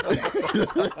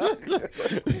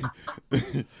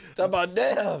 Talk about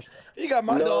damn. He got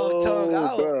my dog tongue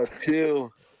out. Bro,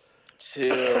 chill,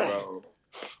 bro.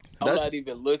 I'm That's- not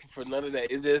even looking for none of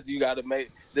that. It's just you got to make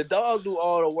the dog do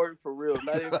all the work for real.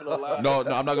 Not even for the lie. No,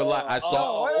 I'm not gonna lie. I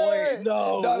saw.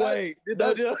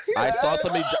 I saw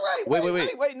somebody.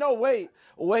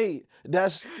 Wait.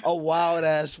 That's a wild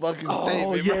ass fucking statement.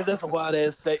 Oh yeah, that's a wild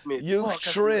ass statement. You Fuck, I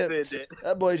should've tripped. said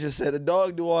That boy just said the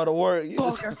dog do all the work. You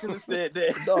Fuck, I should have said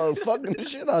that. dog fucking the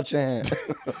shit out your hand.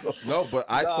 No, but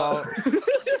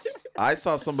I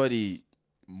saw somebody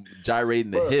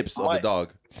gyrating the hips of the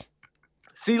dog.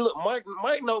 See, look, Mike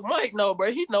know,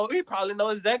 bro. He probably know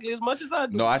exactly as much as I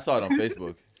do. No, I saw it on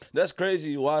Facebook. That's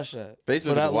crazy. You watch that.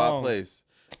 Facebook is a wild place.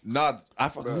 Not,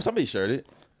 somebody shared it.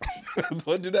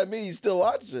 What do that mean? You still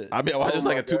watch it? I mean, I watched just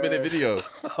like a 2-minute video.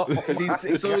 Because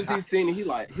as soon as he's seen it, he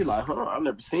like, huh? I've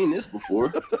never seen this before.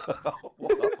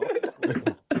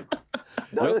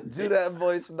 Don't do that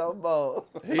voice no more.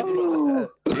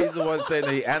 He's the one saying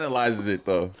that he analyzes it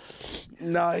though.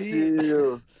 Nah,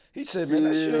 he said, man,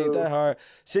 that shit ain't that hard.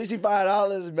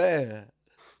 $65, man.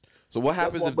 So what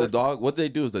happens if the dog? What they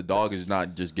do is the dog is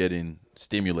not just getting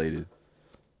stimulated.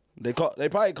 They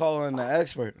probably calling the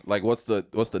expert. Like, what's the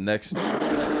next?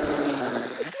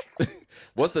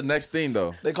 What's the next thing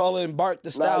though? They call in Bark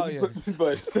the Stallion.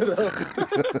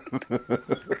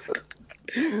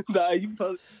 Nah, you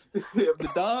supposed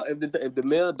if the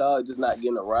male dog just not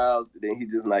getting aroused, then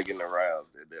he's just not getting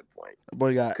aroused at that point.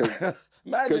 Boy got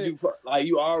Because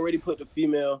you already put the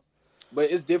female, but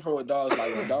it's different with dogs.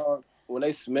 Like a dog, when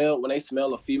they smell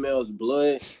a female's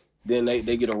blood, then they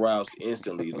get aroused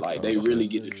instantly. Like they really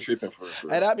get to tripping for.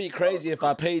 And that'd be crazy if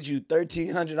I paid you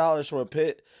 $1,300 for a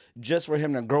pit just for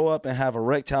him to grow up and have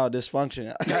erectile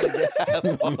dysfunction. I gotta get half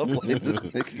off. Like, this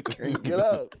nigga can't get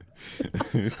up.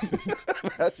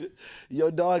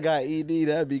 Your dog got ED.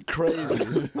 That'd be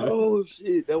crazy. Oh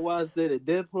shit! That's why I said at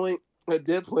that point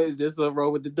is just something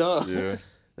wrong with the dog. Yeah.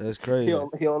 That's crazy. He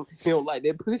don't like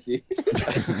that pussy.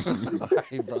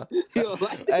 Hey, bro. He don't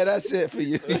like Hey, that's it for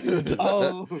you.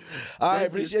 Oh, all right,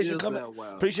 appreciate you coming.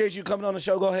 Appreciate you coming on the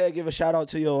show. Go ahead, give a shout out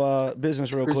to your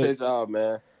business real Appreciate quick. y'all,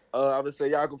 man. I would say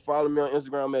y'all can follow me on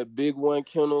Instagram at Big One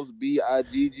Kennels,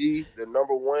 BIGG, the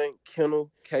number 1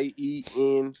 Kennel,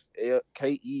 KENNEL.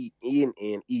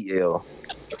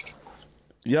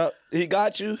 Yep, he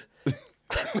got you.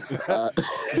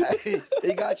 Hey,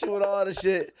 he got you with all the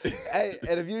shit. Hey,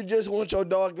 and if you just want your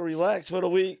dog to relax for the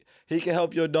week, he can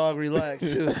help your dog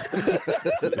relax too.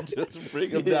 Just bring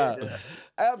him down.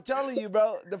 Hey, I'm telling you,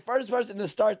 bro, the first person to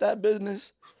start that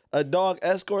business, a dog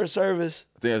escort service.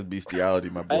 I think that's bestiality,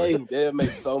 my boy. Hey, they'll make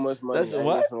so much money. That's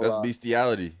what? That's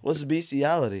bestiality. What's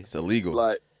bestiality? It's illegal.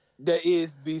 Like, that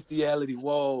is bestiality.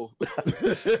 Whoa.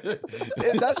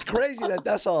 That's crazy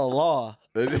that's a law.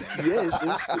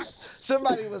 Yes.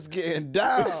 Somebody was getting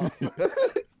down.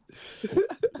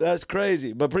 That's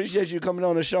crazy. But appreciate you coming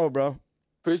on the show, bro.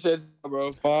 Appreciate you,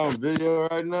 bro. On video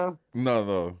right now?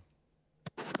 No.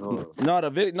 No, the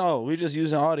video. No, we just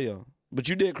using audio. But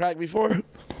you did crack before?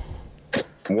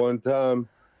 One time.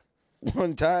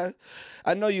 One time?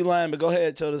 I know you lying, but go ahead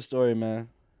and tell the story, man.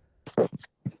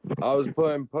 I was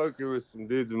playing poker with some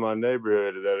dudes in my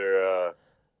neighborhood that are,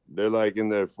 they're like in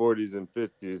their 40s and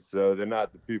 50s, so they're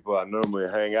not the people I normally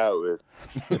hang out with.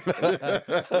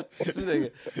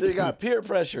 They got peer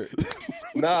pressure.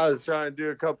 No, I was trying to do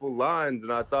a couple lines,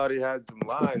 and I thought he had some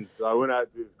lines, so I went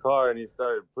out to his car, and he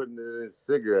started putting it in his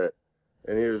cigarette.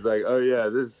 And he was like, oh, yeah,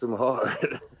 this is some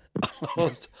hard.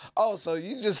 Oh, so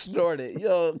you just snorted.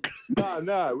 Yo.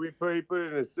 No, he put it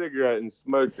in a cigarette and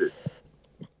smoked it.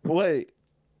 Wait.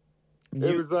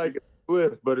 It was like a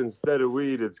spliff, but instead of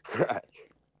weed, it's crack.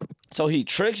 So he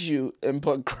tricks you and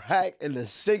put crack in the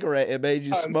cigarette and made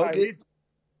you smoke it?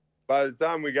 By the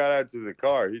time we got out to the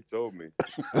car, he told me.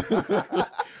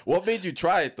 What made you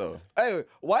try it though? Hey,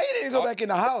 why you didn't go back in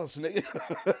the house, nigga?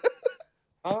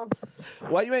 Huh?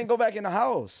 Why you ain't go back in the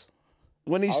house?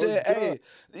 When he I was said, good.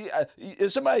 hey,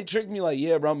 if somebody tricked me like,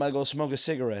 yeah, bro, I'm about to go smoke a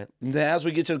cigarette. And then as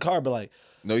we get to the car, be like,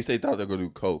 No, he said he thought they were gonna do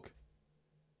coke.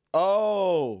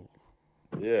 oh.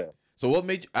 Yeah. So what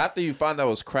made you, after you found out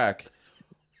it was crack,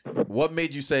 what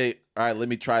made you say, all right, let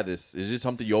me try this? Is this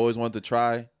something you always wanted to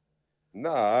try? No,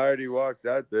 I already walked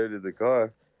out there to the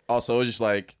car. Also, it was just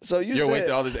like, So you you're said,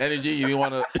 wasting all this energy. You didn't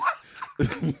want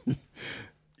to.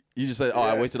 You just said, oh,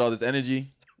 I Yeah. wasted all this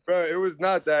energy. Bro, it was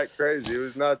not that crazy. It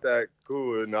was not that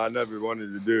cool, and I never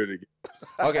wanted to do it again.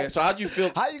 Okay, so how'd you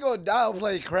feel? how you gonna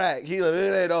downplay crack? He like,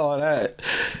 it ain't all that.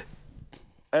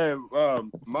 Hey,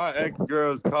 my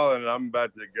ex-girl's calling, and I'm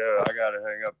about to go. I gotta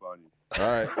hang up on you. All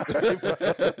right.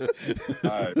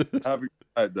 All right. Have a good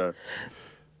night, though.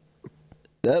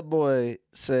 That boy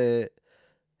said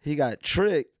he got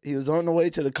tricked. He was on the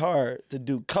way to the car to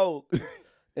do coke,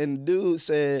 and the dude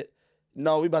said,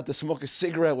 no, we about to smoke a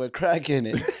cigarette with crack in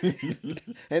it.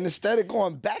 And instead of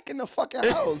going back in the fucking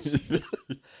house,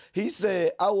 he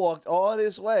said, I walked all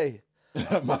this way.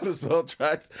 Might as well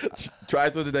try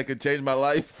something that could change my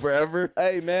life forever.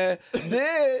 Hey, man.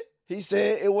 Then he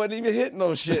said it wasn't even hit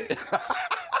no shit.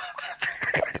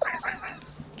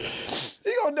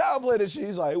 He gonna downplay the shit.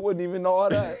 He's like, it wasn't even all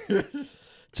that.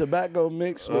 Tobacco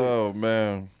mixed with. Oh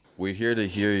man, we're here to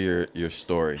hear your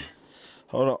story.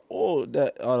 Hold on. Oh,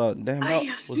 hold on. Damn, Ay,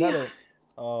 that, was Dios that mío.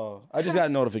 a... Oh, I just got a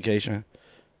notification.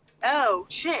 Oh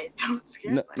shit! Don't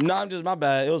scare me. No, I'm just, my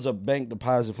bad. It was a bank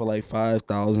deposit for like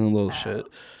 5,000, little shit.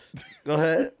 Go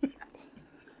ahead.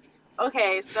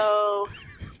 Okay, so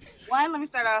one. Let me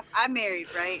start off. I'm married,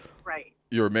 right? Right.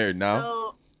 You're married now?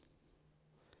 So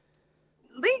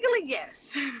legally,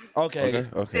 yes. Okay.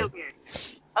 Okay. Still married.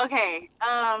 Okay.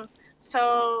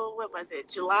 So what was it?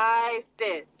 July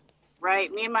 5th,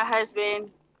 right? Me and my husband,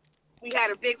 we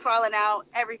had a big falling out.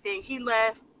 Everything. He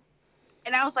left.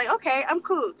 And I was like, okay, I'm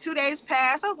cool. 2 days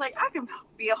passed. I was like, I can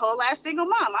be a whole ass single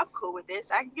mom. I'm cool with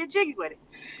this. I can get jiggy with it.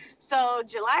 So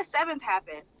July 7th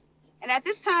happens. And at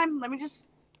this time, let me just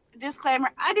disclaimer,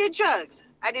 I did drugs.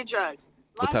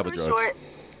 What type of story drugs? short,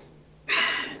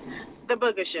 the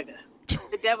booger sugar,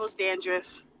 the devil's dandruff,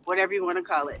 whatever you want to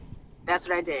call it. That's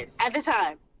what I did at the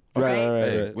time. Right.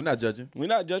 Hey, we're not judging. We're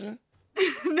not judging.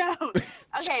 No.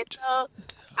 Okay, so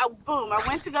I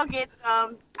went to go get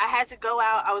I had to go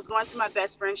out. I was going to my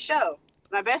best friend's show.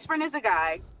 My best friend is a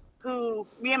guy who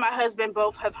me and my husband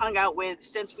both have hung out with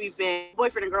since we've been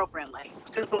boyfriend and girlfriend, like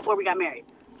since before we got married.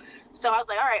 So I was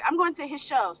like, all right, I'm going to his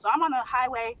show. So I'm on the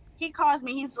highway. He calls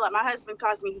me. He's like, my husband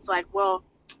calls me. He's like, well,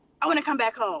 I want to come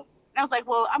back home. And I was like,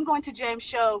 well, I'm going to James'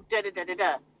 show. Da da da da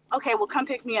da. Okay, well, come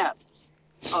pick me up.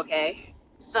 Okay.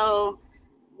 So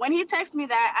when he texted me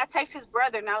that, I text his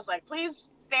brother and I was like, please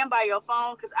stand by your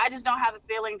phone because I just don't have a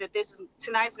feeling that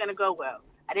tonight's gonna go well.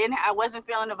 I wasn't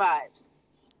feeling the vibes.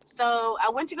 So I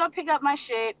went to go pick up my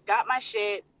shit, got my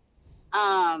shit.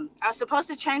 I was supposed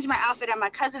to change my outfit at my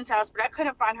cousin's house, but I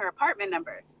couldn't find her apartment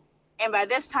number. And by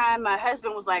this time, my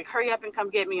husband was like, hurry up and come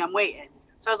get me, I'm waiting.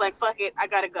 So I was like, fuck it, I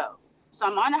gotta go. So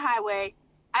I'm on the highway.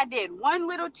 I did one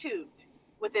little tube.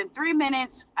 Within 3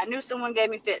 minutes, I knew someone gave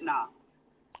me fentanyl.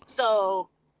 So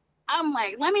I'm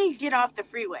like, let me get off the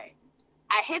freeway.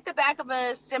 I hit the back of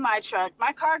a semi truck.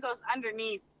 My car goes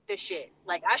underneath the shit.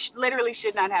 Like I literally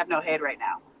should not have no head right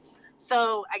now.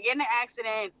 So I get in an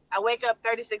accident. I wake up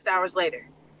 36 hours later.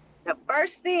 The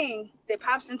first thing that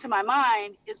pops into my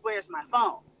mind is where's my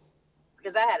phone?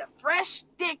 Because I had a fresh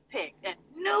dick pic, a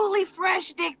newly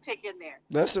fresh dick pic in there.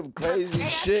 That's some crazy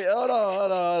shit. Hold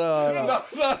on. No.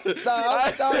 Nah,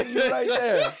 I'm stopping you right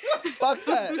there. Fuck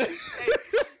that.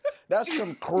 That's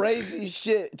some crazy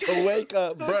shit to wake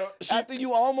up, bro. After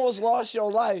you almost lost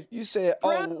your life, you said,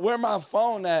 "Oh, where my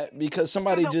phone at?" Because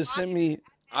somebody just sent me.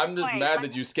 I'm just mad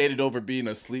that you skated over being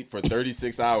asleep for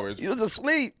 36 hours. You was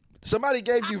asleep. Somebody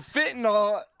gave you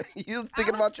fentanyl. You was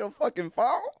thinking about your fucking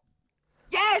phone.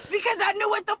 Yes, because I knew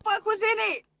what the fuck was in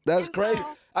it. That's And crazy.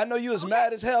 so- I know you was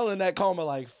mad as hell in that coma.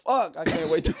 Like, fuck, I can't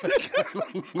wait to wake up.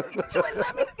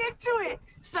 Let me get to it.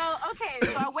 So okay,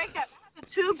 so I wake up. I have the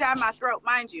tube down my throat,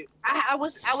 mind you. I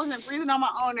wasn't breathing on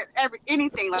my own or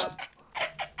anything like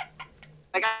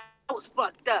I was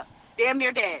fucked up, damn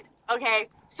near dead. Okay,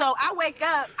 so I wake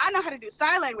up. I know how to do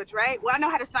sign language, right? Well, I know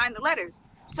how to sign the letters.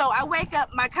 So I wake up.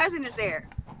 My cousin is there.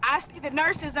 I see the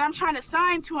nurses and I'm trying to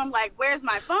sign to him like, "Where's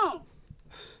my phone?"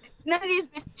 None of these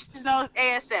bitches know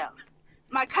ASL.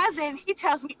 My cousin, he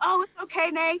tells me, "Oh, it's okay,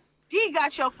 Nay. D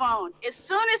got your phone." As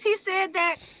soon as he said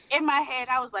that, in my head,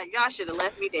 I was like, y'all should have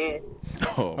left me dead.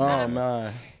 Oh, Oh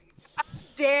man.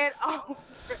 dead already.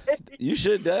 You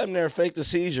should damn near fake the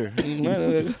seizure.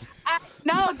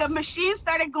 No, the machine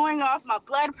started going off. My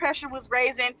blood pressure was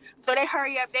raising. So they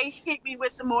hurry up. They hit me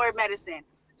with some more medicine.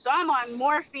 So I'm on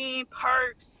morphine,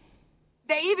 perks.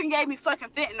 They even gave me fucking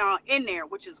fentanyl in there,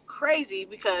 which is crazy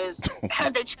because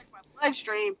had they checked my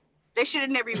bloodstream, they should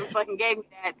have never even fucking gave me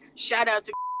that. Shout out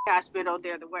to hospital.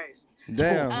 They're the worst.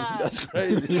 Damn, that's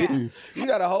crazy. Yeah. You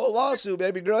got a whole lawsuit,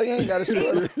 baby girl. You ain't got to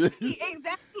spell it.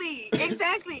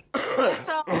 Exactly.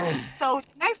 So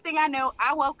next thing I know,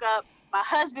 I woke up. My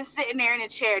husband's sitting there in a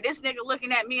chair. This nigga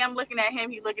looking at me. I'm looking at him.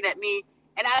 He looking at me.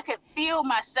 And I could feel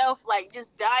myself like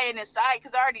just dying inside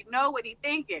because I already know what he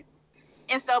thinking.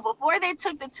 And so before they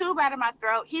took the tube out of my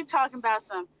throat, he talking about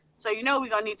so you know we're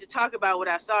going to need to talk about what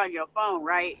I saw on your phone,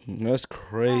 right? That's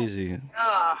crazy. He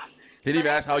didn't even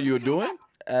ask how you were doing?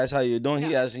 Ask how you doing.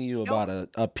 He asking you about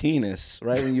a penis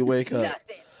right when you wake up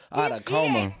Nothing. out of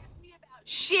coma.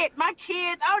 Shit, my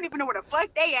kids, I don't even know where the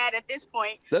fuck they at this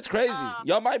point. That's crazy.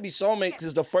 Y'all might be soulmates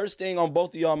because the first thing on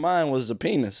both of y'all mind was a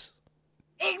penis.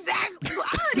 Exactly.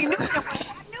 I already knew that.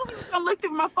 I knew he was gonna look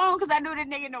through my phone because I knew the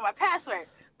nigga knew my password.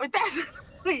 But that's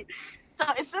so.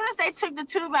 As soon as they took the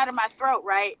tube out of my throat,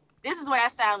 right? This is what I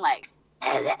sound like.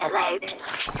 Like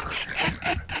this.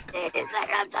 It's like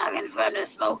I'm talking from the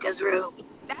smoker's room.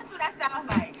 That's what I sound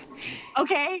like.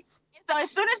 Okay. So as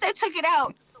soon as they took it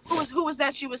out, who was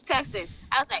that she was texting?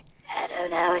 I was like, I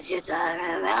don't know what you're talking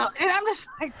about. And I'm just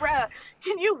like, bruh,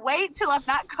 can you wait till I'm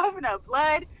not coughing up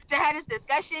blood to have this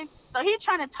discussion? So he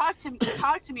trying to talk to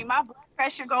me. My blood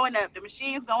pressure going up. The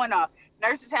machine's going off.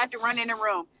 Nurses have to run in the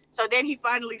room. So then he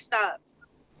finally stops.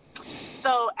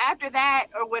 So after that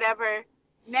or whatever,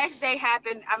 next day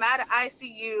happened. I'm out of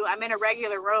ICU. I'm in a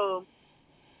regular room.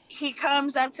 He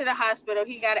comes up to the hospital.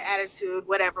 He got an attitude,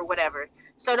 whatever.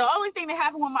 So the only thing that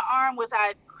happened with my arm was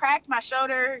I cracked my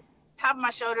shoulder, top of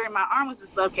my shoulder, and my arm was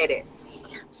dislocated.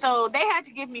 So they had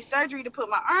to give me surgery to put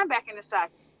my arm back in the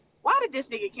socket. Why did this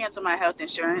nigga cancel my health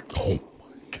insurance? Oh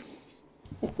my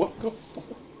God. What the fuck?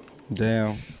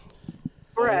 Damn.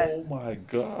 Bruh. Oh my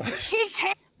gosh. He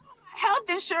canceled my health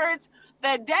insurance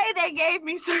the day they gave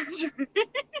me surgery.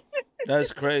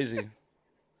 That's crazy.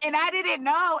 And I didn't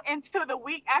know until the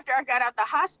week after I got out the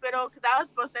hospital because I was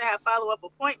supposed to have follow-up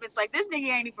appointments. Like, this nigga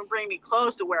ain't even bring me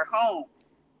clothes to wear home.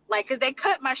 Like, because they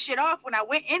cut my shit off when I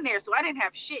went in there, so I didn't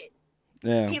have shit.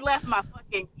 Yeah. He left my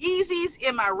fucking Yeezys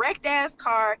in my wrecked-ass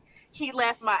car.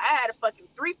 I had a fucking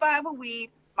 3.5 of weed.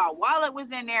 My wallet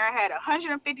was in there. I had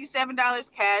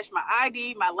 $157 cash, my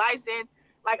ID, my license,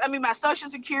 my social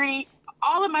security.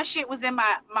 All of my shit was in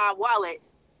my wallet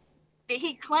that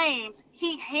he claims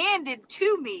he handed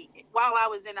to me while I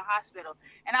was in the hospital.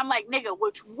 And I'm like, nigga,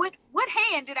 what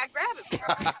hand did I grab it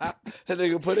from? That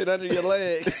nigga put it under your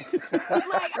leg. Which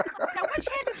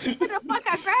hand did the fuck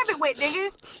I grab it with,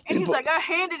 nigga? And he's like, I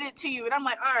handed it to you. And I'm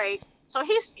like, all right. So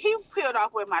he peeled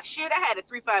off with my shit. I had a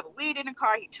 3.5 of weed in the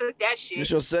car. He took that shit. It's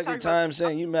your second time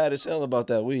saying you mad as hell about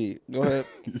that weed. Go ahead.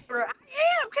 Bro, I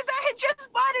am, because I had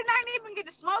just bought it and I didn't even get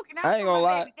to smoke. And I ain't gonna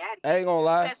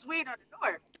lie. That's weed on the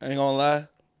door. I ain't gonna lie.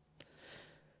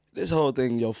 This whole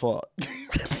thing your fault. It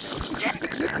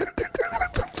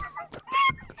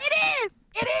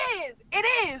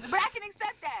is. But I can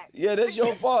accept that. Yeah, that's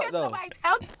your fault though. Somebody's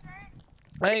health insurance.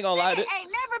 I ain't gonna lie. Ain't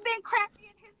never been crappy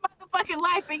in his motherfucking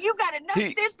life, and you got enough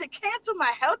sense to cancel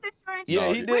my health insurance. Yeah,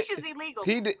 he did. Which is illegal.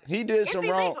 He did some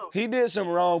wrong. Illegal. He did some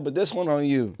wrong, but this one on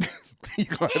you.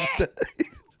 But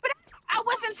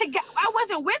I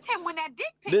wasn't with him when that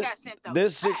dick pic got sent though.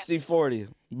 This 60-40.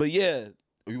 But yeah.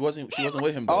 She wasn't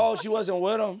with him though. Oh, she wasn't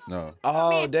with him? No.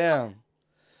 Oh, damn.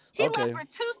 He Okay. left for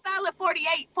 2 solid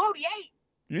 48.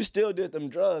 You still did them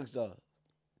drugs though.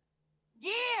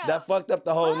 Yeah. That fucked up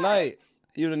the whole But night.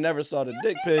 You'd have never saw the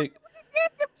dick pic.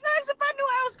 the drugs if I knew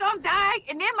I was gonna die.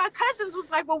 And then my cousins was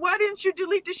like, well, why didn't you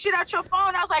delete the shit out your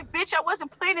phone? I was like, bitch, I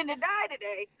wasn't planning to die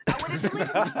today. I would have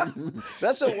deleted it.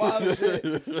 That's some wild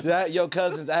shit. That your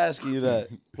cousins asking you that.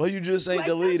 Well, you just ain't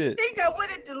delete it. You think I would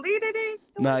have deleted it?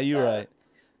 Nah, you right.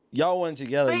 Y'all wasn't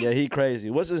together. Yeah, he crazy.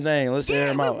 What's his name? Let's air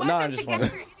him out. Nah, I'm just together,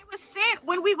 wondering. and it was sent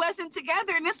when we wasn't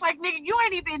together. And it's like, nigga, you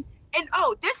ain't even. And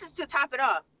this is to top it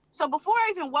off. So before I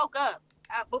even woke up,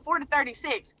 before the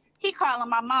 36, he calling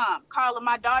my mom, calling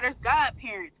my daughter's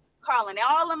godparents, calling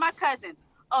all of my cousins.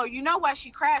 Oh, you know why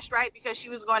she crashed, right? Because she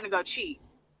was going to go cheat.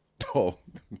 Oh,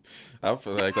 I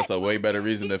feel like that's a way better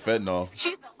reason than fentanyl.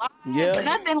 She's alive. Yeah.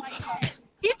 Nothing like that.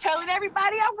 He telling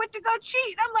everybody I went to go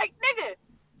cheat. I'm like, nigga,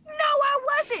 no, I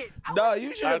wasn't. No,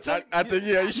 you should have took. I think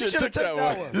you should have took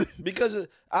that one. Because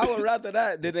I would rather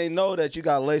that than they know that you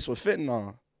got laced with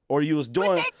fentanyl or you was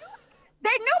doing. They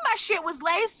knew my shit was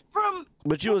laced from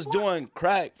But you was doing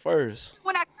crack first.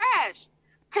 when I crashed,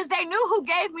 cause they knew who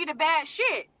gave me the bad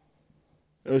shit.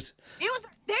 It was,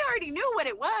 They already knew what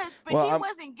it was, but Well, he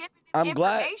wasn't giving them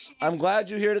information. I'm glad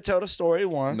you're here to tell the story.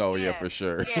 One. No, yeah, for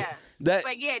sure. Yeah. That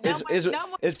But yeah, no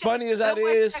more, as funny as that no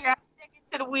more is. sugar.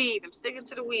 I'm sticking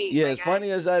to the weed. Yeah, my as guy.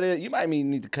 funny as that is, you might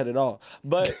need to cut it off.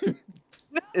 But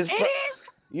No, it's it is.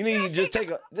 you need to just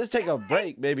take a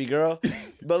break, baby girl.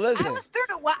 But I listen, was through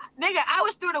the wire, nigga. I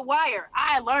was through the wire.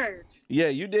 I learned. yeah,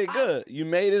 you did good. You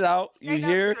made it out. You Straight up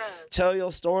here, drugs. tell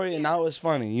your story, and now it's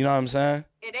funny. You know what I'm saying?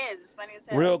 It is. It's funny as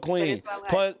hell. Real But queen. it's my life.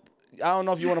 Plug. I don't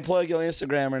know if you want to plug your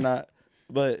Instagram or not,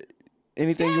 but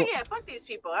anything you. Yeah, fuck these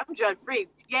people. I'm drug free.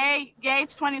 Yay,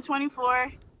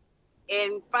 2024.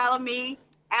 And follow me,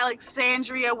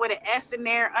 Alexandria with an S in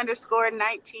there,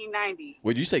 _1990.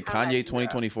 Would you say How about Kanye you,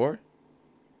 2024?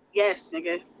 Yes,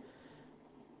 nigga.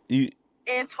 You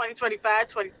And 2025,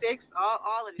 26, all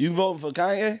of this. you voting for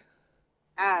Kanye?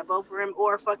 I vote for him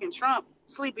or fucking Trump.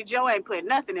 Sleepy Joe ain't put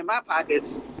nothing in my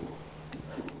pockets.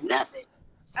 Nothing.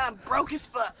 I'm broke as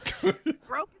fuck.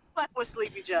 Broke as fuck with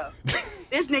Sleepy Joe.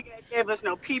 This nigga ain't gave us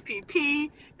no PPP,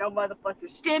 no motherfucking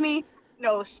stimmy,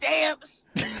 no stamps.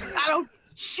 I don't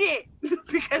get shit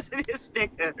because of this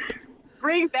nigga.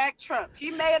 Bring back Trump.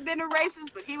 He may have been a racist,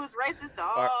 but he was racist to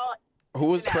all. Who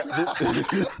was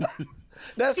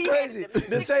That's He crazy. hated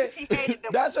them. To say, He hated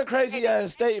them. that's a crazy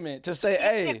ass statement to say. He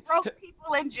Hey, said broke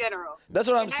people in general. that's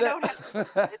what I'm And I saying. don't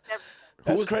have-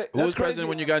 who was that's president crazy.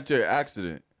 when you got into your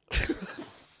accident?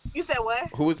 You said what?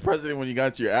 Who was president when you got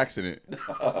into your accident?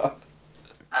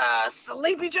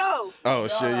 Sleepy Joe. Oh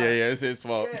shit, yeah, it's his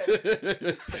fault.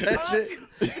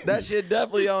 That shit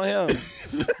definitely on him.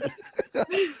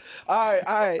 All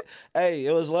right. Hey,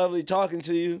 it was lovely talking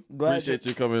to you. Glad Appreciate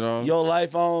you coming on. your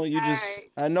life on. You All just,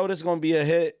 right. I know this is gonna be a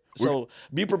hit. So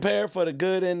be prepared for the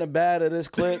good and the bad of this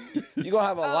clip. You're gonna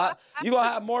have a lot. You're gonna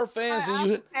have more fans than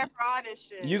you. I'm for all this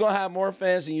shit. You're gonna have more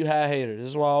fans than you had haters. This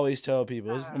is what I always tell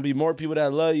people. There's gonna be more people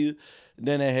that love you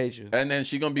than they hate you. And then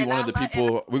she gonna be And one I of the love-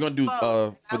 people we're gonna do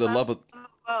both. for the love of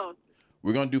both.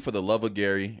 we're gonna do for the love of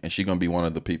Gary, and she gonna be one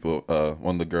of the people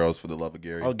one of the girls for the love of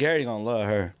Gary. Oh, Gary gonna love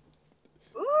her.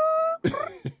 Ooh.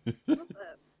 What's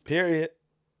up? Period.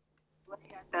 What do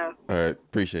you got All right,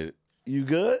 appreciate it. You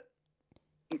good?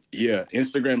 Yeah,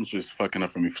 Instagram is just fucking up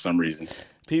for me for some reason.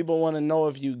 People want to know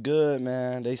if you good,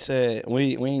 man. They said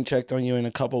we ain't checked on you in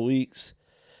a couple weeks,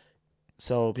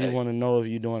 so people Hey. want to know if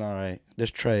you doing all right.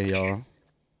 This Trey, y'all.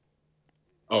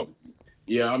 Oh,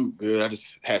 yeah, I'm good. I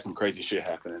just had some crazy shit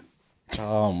happening.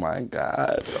 Oh my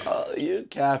God, bro. You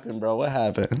capping, bro. What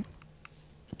happened?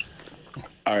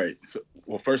 All right. So,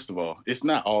 well, first of all, it's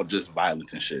not all just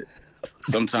violence and shit.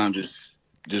 Sometimes it's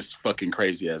just fucking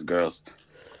crazy ass girls.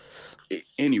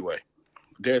 Anyway,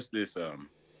 there's this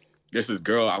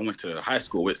girl I went to high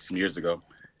school with some years ago.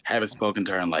 Haven't spoken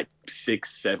to her in like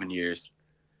 6-7 years.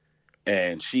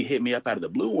 And she hit me up out of the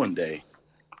blue one day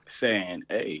saying,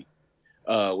 "Hey,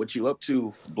 what you up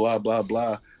to? Blah, blah,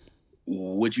 blah.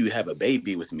 Would you have a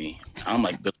baby with me?" I'm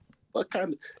like, what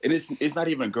kind of, and it's not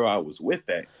even a girl I was with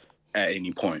at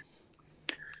any point.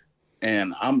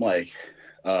 And I'm like,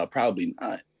 probably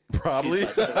not. Probably.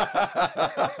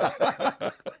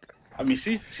 I mean,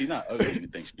 she's not ugly or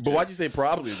anything. But why'd you say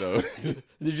probably though?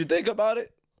 Did you think about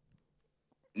it?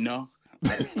 No.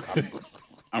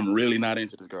 I'm really not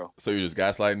into this girl. So you're just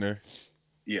gaslighting her?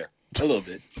 Yeah, a little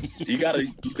bit. You got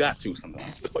to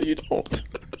sometimes. No, you don't.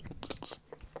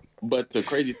 But the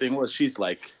crazy thing was, she's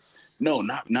like, no,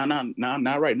 not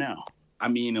right now. I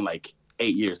mean, in like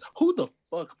 8 years. Who the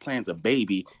fuck plans a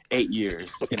baby 8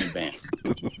 years in advance?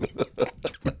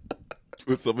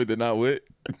 With somebody they're not with?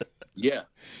 Yeah.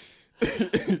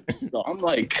 So I'm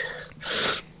like,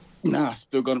 nah,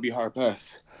 still gonna be hard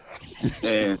pass.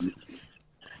 And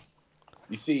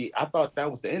you see, I thought that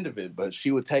was the end of it, but she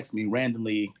would text me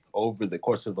randomly over the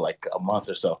course of like a month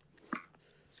or so.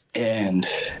 And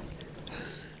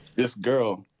this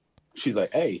girl, she's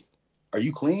like, "Hey, are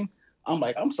you clean?" I'm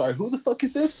like, "I'm sorry, who the fuck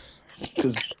is this?"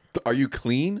 Because Are you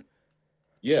clean?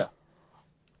 yeah,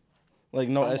 Like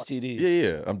no I'm like- STD.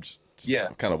 Yeah. I'm just Yeah.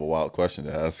 kind of a wild question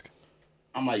to ask.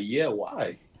 I'm like, "Yeah,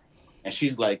 why?" And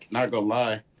she's like, "Not gonna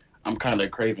lie, I'm kind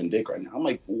of craving dick right now." I'm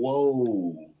like,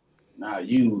 "Whoa, nah,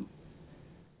 you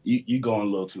going a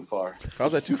little too far."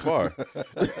 How's that too far?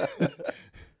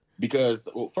 Because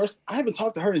well, first, I haven't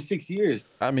talked to her in 6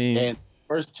 years, I mean, and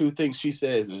first two things she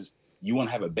says is, "You want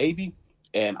to have a baby?"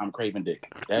 and "I'm craving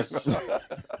dick."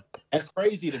 That's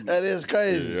crazy to me. That is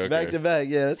crazy. Yeah, okay. Back to back.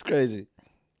 Yeah, that's crazy.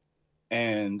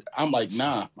 And I'm like,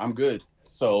 "Nah, I'm good."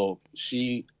 So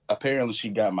she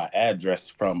got my address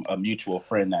from a mutual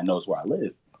friend that knows where I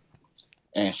live.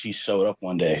 and she showed up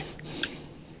one day.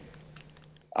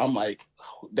 I'm like,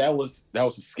 that was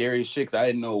the scariest shit, 'cause I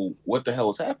didn't know what the hell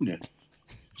was happening.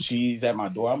 She's at my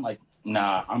door. I'm like,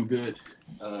 nah, I'm good.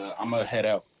 I'm gonna head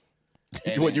out.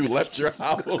 And When then you left your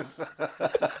house.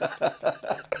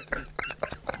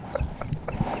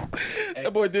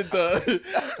 That boy did the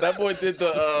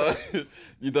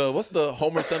what's the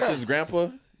Homer Simpson's grandpa?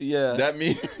 Yeah. That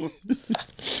me.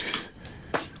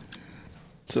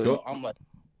 So I'm like,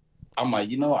 I'm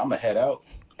gonna head out.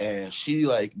 And she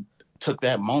like took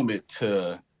that moment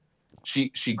to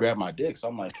she grabbed my dick. So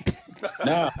I'm like,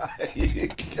 nah.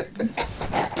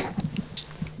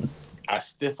 I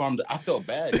stiff armed. I felt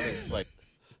bad because like,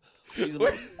 she's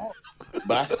like, oh,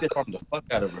 but I stiff armed the fuck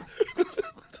out of her.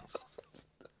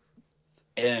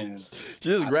 And She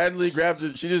just randomly grabbed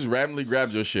your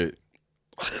shit.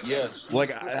 yeah,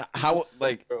 Like how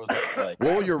like what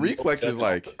were your reflexes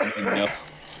like? No.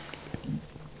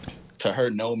 To her,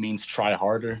 no means try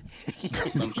harder.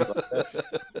 Some shit like that.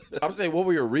 I'm saying, what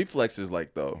were your reflexes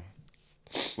like though?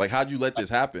 Like, how'd you let this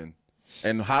happen?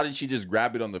 And how did she just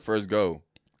grab it on the first go?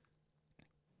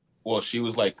 Well, she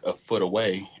was like a foot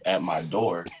away at my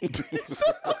door.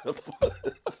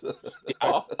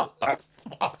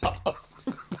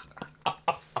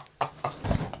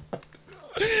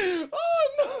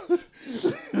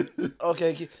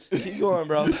 Okay, keep going,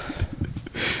 bro.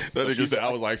 That nigga said I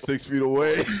was like 6 feet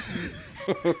away.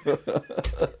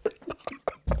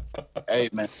 Hey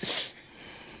man,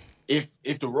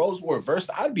 if the roles were reversed,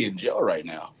 I'd be in jail right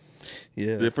now.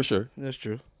 Yeah, for sure. That's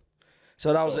true.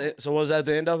 So that was it. So was that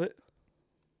the end of it?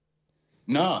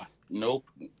 Nah, nope.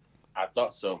 I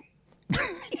thought so.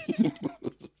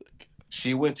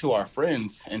 She went to our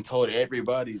friends and told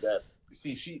everybody that.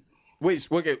 See, she. Wait,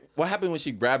 okay. What happened when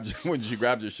she grabbed your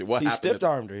shit? What He happened? stiff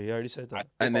armed her. He already said that.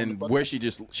 And then where she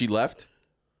left?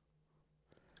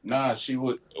 Nah, she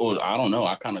would. Oh, I don't know.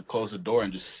 I kind of closed the door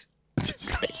and just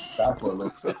stopped for a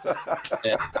little bit.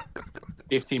 And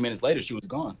 15 minutes later, she was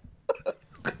gone.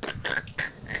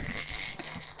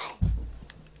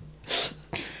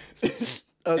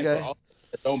 Okay. And for all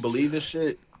that don't believe this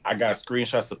shit, I got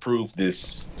screenshots to prove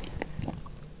this.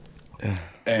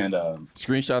 And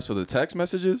Screenshots for the text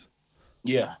messages?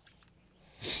 yeah.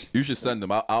 You should send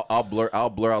them. I'll blur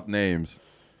out names.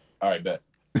 All right, bet.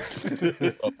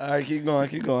 All right, keep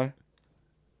going.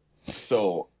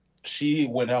 So she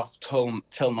went off telling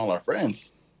all our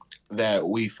friends that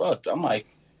we fucked. I'm like,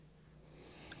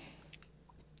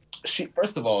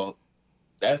 first of all,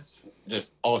 that's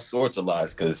just all sorts of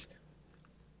lies, because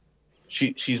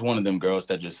she's one of them girls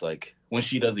that just like, when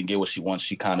she doesn't get what she wants,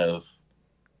 she kind of,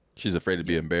 She's afraid to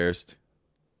be embarrassed.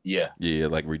 yeah. Yeah,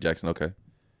 like rejection. Okay.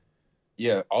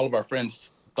 Yeah, all of our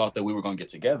friends thought that we were gonna get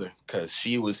together because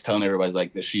she was telling everybody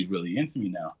like that she's really into me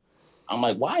now. I'm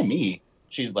like, why me?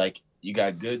 She's like, you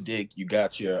got good dick, you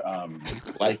got your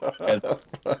life together,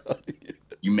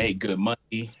 you make good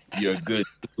money, you're a good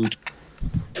dude.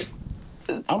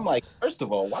 I'm like, first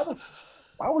of all,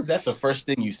 why was that the first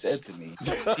thing you said to me?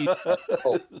 You're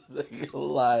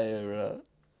lying, bro.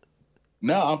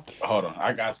 No, hold on,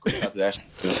 I got screenshots of that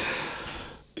shit too.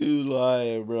 You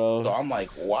lying, bro. So I'm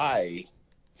like, why?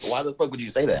 Why the fuck would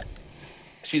you say that?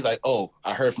 She's like, oh,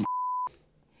 I heard from.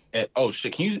 And, oh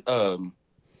shit, can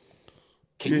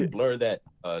you blur that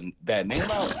name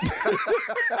out?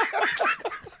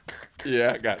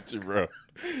 Yeah, I got you, bro.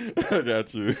 I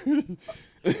got you.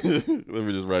 Let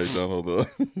me just write it down. Hold on.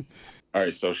 All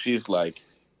right, so she's like,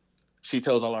 she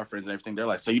tells all our friends and everything. They're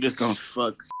like, so you just gonna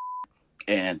fuck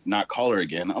and not call her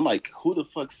again? I'm like, who the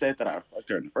fuck said that I fucked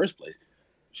her in the first place?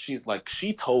 She's like,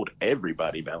 she told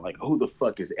everybody about, like, who the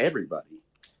fuck is everybody?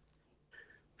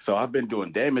 So I've been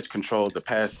doing damage control the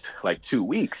past like 2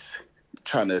 weeks,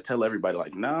 trying to tell everybody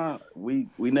like, nah, we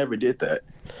never did that.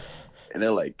 And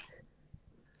they're like,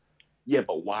 yeah,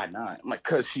 but why not? I'm like,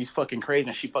 cause she's fucking crazy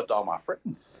and she fucked all my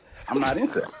friends. I'm not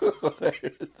into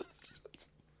it.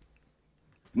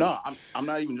 No, I'm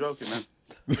not even joking, man.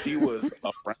 She was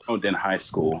around in high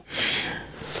school.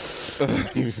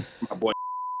 My boy,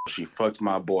 she fucked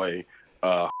my boy.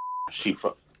 She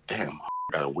fucked. Damn,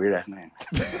 got a weird ass name.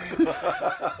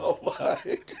 Oh my.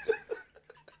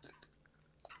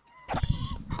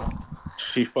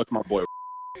 She fucked my boy.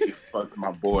 She fucked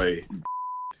my boy.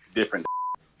 Different.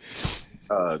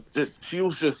 She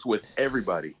was just with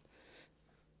everybody.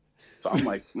 So I'm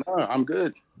like, no, I'm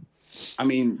good. I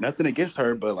mean, nothing against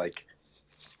her, but like,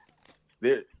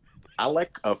 I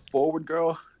like a forward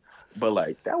girl, but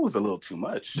like that was a little too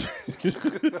much.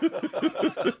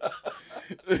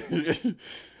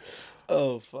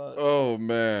 Oh fuck. Oh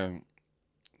man.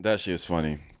 That shit's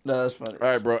funny. No, that's funny. All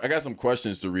right, bro. I got some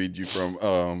questions to read you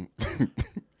from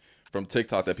from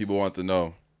TikTok that people want to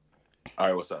know. All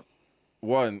right, what's up?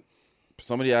 One,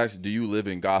 somebody asked, "Do you live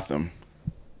in Gotham?"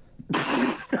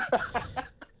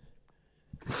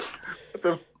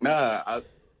 Nah,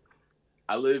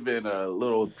 I live in a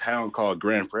little town called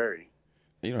Grand Prairie.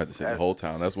 You don't have to say the whole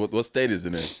town. That's what state is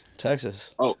it in?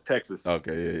 Texas. Oh, Texas.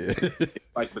 Okay, yeah.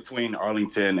 Like between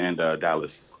Arlington and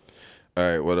Dallas. All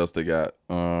right, what else they got?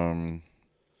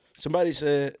 Somebody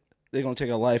said they're gonna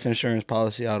take a life insurance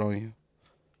policy out on you.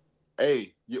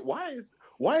 Hey, why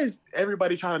is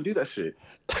everybody trying to do that shit?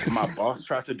 My boss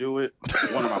tried to do it.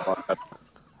 One of my bosses.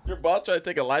 Your boss tried to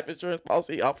take a life insurance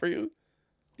policy out for you?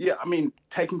 Yeah, I mean,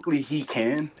 technically he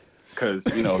can, because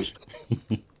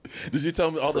Did you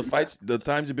tell me all the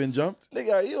times you've been jumped?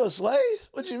 Nigga, are you a slave?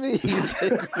 What you mean?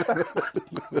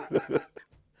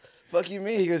 Fuck you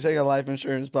mean he can take a life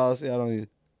insurance policy out on you?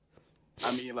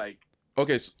 I mean, like,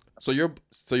 Okay, so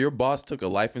your boss took a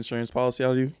life insurance policy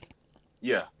out of you?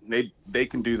 yeah, they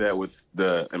can do that with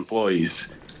the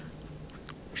employees.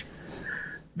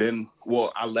 Then,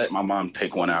 well, I let my mom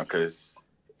take one out because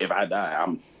if I die,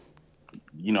 I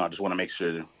just want to make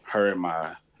sure her and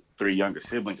my 3 younger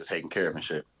siblings are taken care of and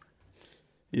shit.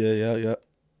 Yeah.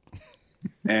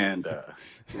 And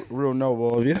Real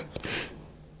noble of you.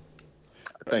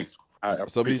 thanks. I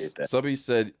appreciate that. Somebody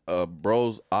said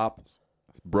bros ops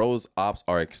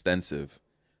are extensive.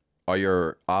 Are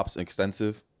your ops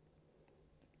extensive?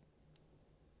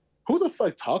 Who the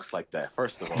fuck talks like that?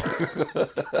 First of all.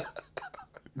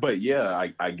 But yeah,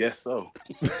 I guess so.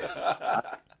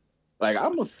 Like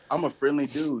I'm a friendly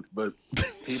dude, but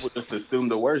people just assume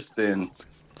the worst. Then,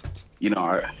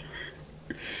 I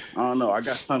don't know. I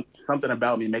got something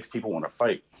about me makes people want to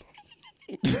fight.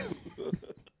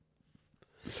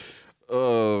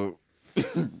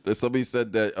 Somebody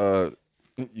said that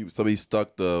somebody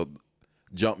stuck the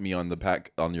 "jump me" on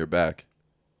your back.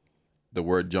 The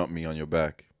word "jump me" on your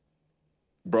back.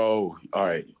 Bro, all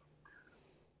right.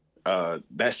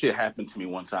 That shit happened to me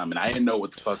one time, and I didn't know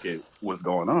what the fuck it was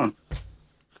going on.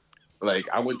 Like,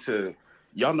 I went to,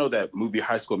 y'all know that movie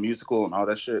High School Musical and all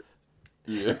that shit?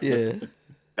 Yeah.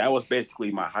 That was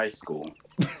basically my high school.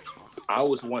 I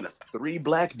was one of 3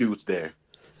 black dudes there.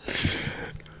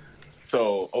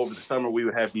 So over the summer, we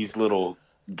would have these little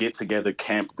get-together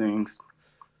camp things,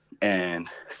 and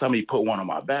somebody put one on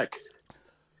my back,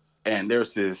 and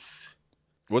there's this...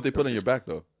 What they put on your back,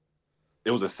 though?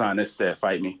 There was a sign that said,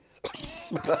 "Fight me."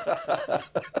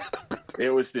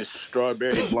 There was this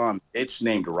strawberry blonde bitch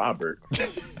named Robert.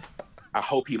 I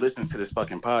hope he listens to this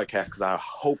fucking podcast because I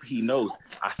hope he knows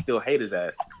I still hate his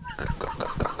ass.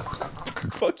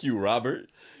 Fuck you, Robert.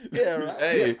 Yeah, right.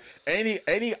 Hey,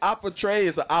 any op of Trey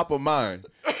is an op of mine.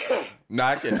 No,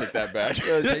 actually, I take that back.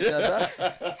 Take that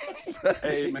back.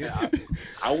 Hey, man,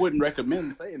 I wouldn't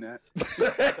recommend saying that.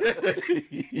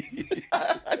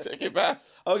 I take it back.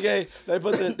 Okay, they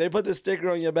put the sticker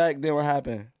on your back. Then what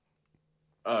happened?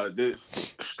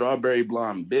 This strawberry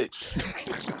blonde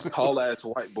bitch, tall ass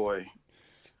white boy.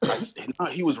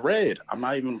 He was red. I'm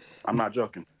not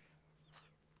joking.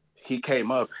 He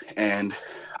came up and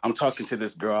I'm talking to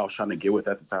this girl I was trying to get with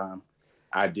at the time.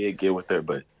 I did get with her,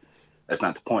 but that's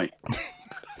not the point.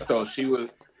 So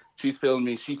she's feeling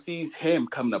me. She sees him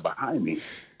coming up behind me.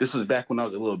 This was back when I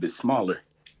was a little bit smaller.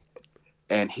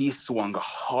 And he swung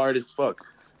hard as fuck.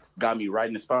 Got me right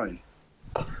in the spine.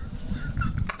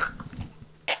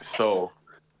 So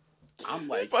I'm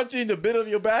like, Punch you in the bit of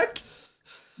your back?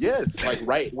 yes, like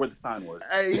right where the sign was.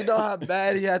 Hey, you know how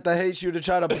bad he had to hate you to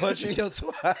try to punch you in your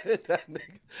spine? That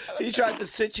nigga. He tried to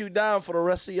sit you down for the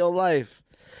rest of your life.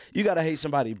 You gotta hate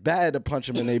somebody bad to punch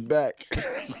him in their back.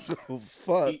 Oh,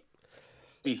 fuck.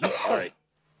 He all right,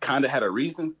 kind of had a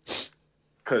reason.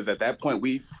 Because at that point,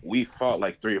 we fought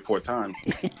like 3 or 4 times.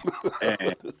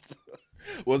 And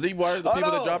Was he one of the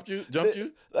people that jumped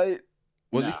you? Like,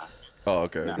 Was nah, he? Oh,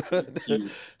 okay. nah. He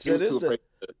was so too afraid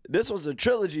to- this was a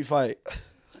trilogy fight.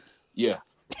 Yeah.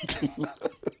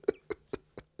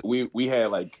 we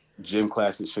had like gym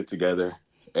class and shit together,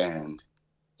 and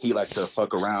he liked to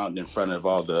fuck around in front of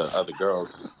all the other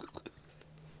girls.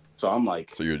 So I'm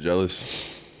like, So you're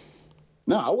jealous?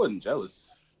 no, I wasn't jealous.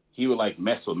 He would like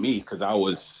mess with me because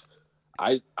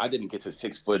I didn't get to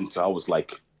 6 foot until I was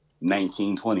like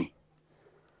 19, 20.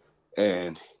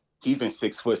 And he's been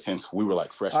 6 foot since we were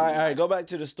like freshmen. All right, go back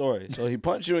to the story. So he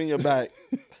punched you in your back.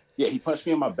 Yeah, he punched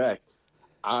me in my back.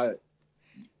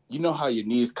 You know how your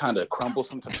knees kind of crumble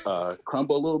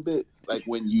crumble a little bit, like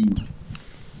when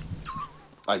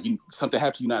something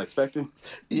happens you're not expecting.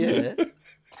 Yeah.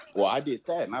 Well, I did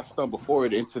that, and I stumbled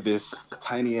forward into this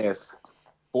tiny ass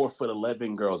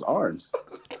 4'11" girl's arms,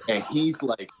 and he's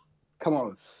like, "Come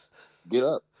on, get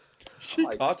up." She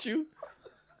like- caught you?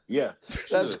 Yeah,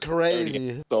 That's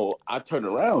crazy. So I turned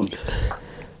around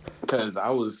because I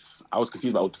was confused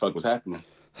about what the fuck was happening,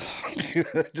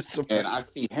 Just some- and I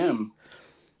see him.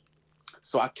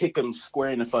 So I kick him square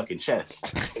in the fucking chest.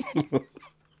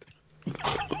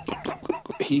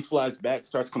 He flies back,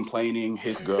 starts complaining.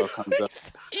 His girl comes up.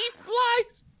 He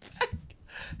flies back.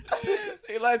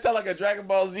 He lights out like a Dragon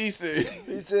Ball Z scene.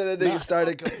 He said that nigga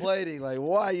started complaining, like,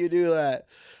 why you do that?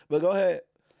 But go ahead.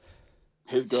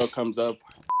 His girl comes up.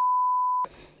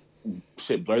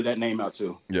 Shit, blur that name out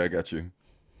too. Yeah, I got you.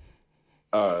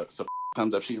 So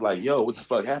comes up. She's like, "Yo, what the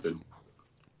fuck happened?"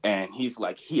 And he's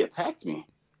like, "He attacked me."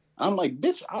 I'm like,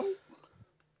 "Bitch,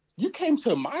 you came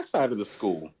to my side of the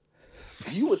school.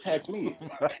 You attacked me."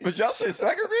 But y'all shit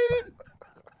segregated?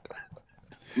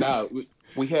 Nah,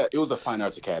 we had, it was a fine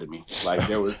arts academy. Like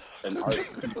there was an art.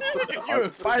 You in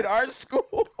fine art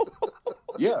school?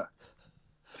 Yeah,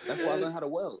 that's why I learned how to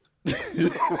weld.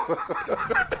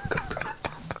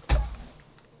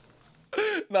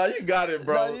 Nah, you got it,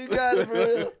 bro. Nah, you got it, for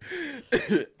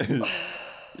real.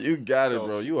 You got it, So,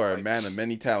 bro. You are a like- man of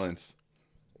many talents.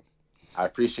 I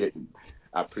appreciate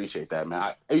that, man.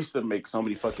 I used to make so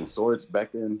many fucking swords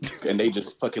back then, and they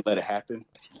just fucking let it happen.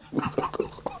 I'm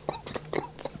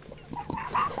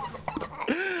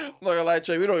not gonna lie,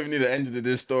 Trey, we don't even need an ending to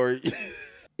this story.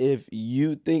 If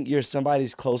you think you're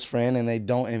somebody's close friend and they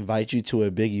don't invite you to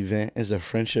a big event, is a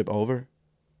friendship over?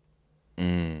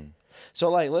 So,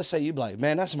 like, let's say you be like,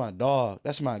 man, that's my dog.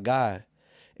 That's my guy.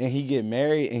 And he get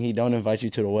married and he don't invite you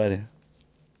to the wedding.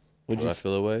 Would I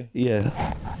feel away?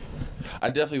 Yeah. I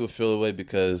definitely would feel away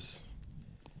because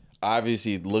I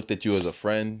obviously looked at you as a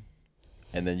friend,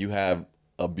 and then you have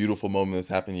a beautiful moment that's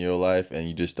happened in your life, and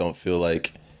you just don't feel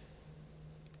like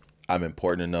I'm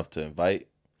important enough to invite.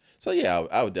 So yeah,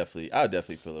 I would definitely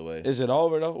feel away. Is it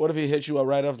over, though? What if he hit you up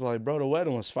right after, like, bro, the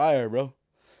wedding was fire, bro.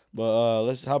 But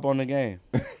let's hop on the game.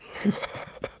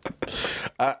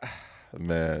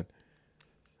 Man,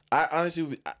 I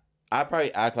honestly, I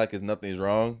probably act like nothing's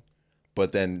wrong,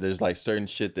 but then there's like certain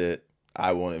shit that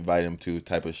I won't invite him to,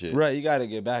 type of shit. Right, you got to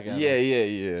get back at Yeah,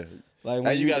 him. yeah. Like,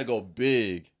 And you got to go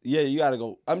big, Yeah, you got to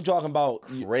go. I'm talking about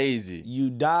crazy. you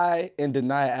die and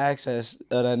deny access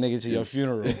of that nigga to your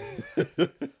funeral.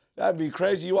 That'd be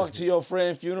crazy. You walk to your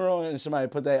friend's funeral and somebody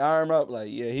put their arm up, like,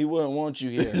 yeah, he wouldn't want you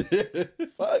here.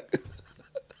 Fuck.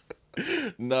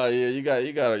 No, yeah, you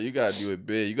gotta do it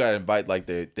big. You gotta invite like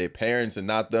their parents and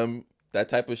not them. That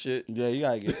type of shit. Yeah, you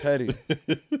gotta get petty.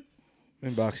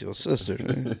 Inbox your sister,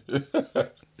 man.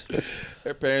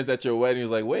 Their parents at your wedding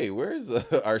was like, wait, where's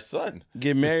our son?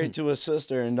 Get married to a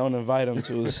sister and don't invite him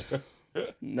to his.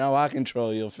 Now I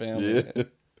control your family.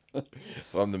 Yeah.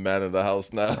 I'm the man of the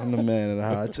house now. I'm the man of the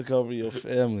house. I took over your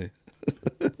family.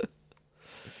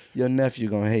 Your nephew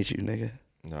gonna hate you, nigga.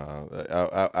 No,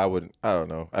 I wouldn't. I don't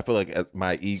know. I feel like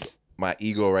my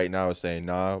ego right now is saying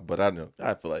nah, but I don't know.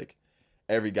 I feel like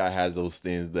every guy has those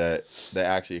things that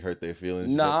actually hurt their feelings.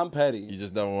 Nah, I'm petty. You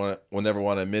just don't will never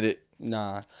want to admit it.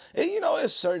 Nah, and you know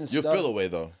it's certain You'll stuff. feel away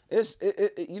though. It's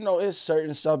it's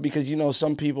certain stuff because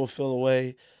some people feel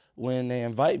away when they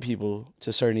invite people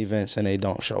to certain events and they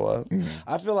don't show up.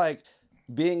 I feel like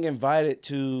being invited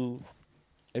to,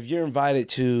 if you're invited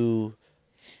to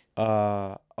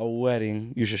a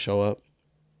wedding, you should show up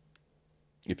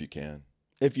If you can.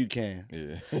 if you can.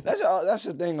 Yeah. That's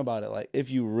the thing about it. Like if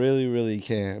you really, really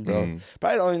can, bro.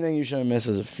 Probably the only thing you shouldn't miss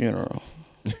is a funeral.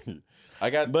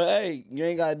 But hey, you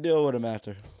ain't gotta deal with them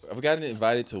after. I've gotten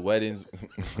invited to weddings.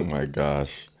 Oh my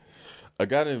gosh. I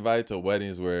got invited to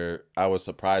weddings where I was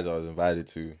surprised I was invited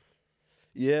to.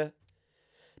 Yeah.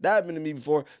 That happened to me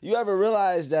before. You ever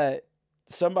realize that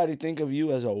somebody think of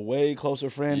you as a way closer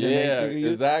friend than they Yeah, think of you?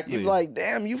 exactly. You like,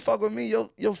 damn, you fuck with me,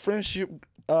 your friendship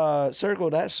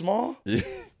circle that small? Yeah.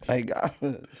 Like,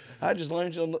 I just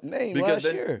learned your name last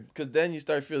year. Because then you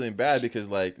start feeling bad because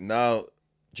like now,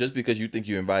 just because you think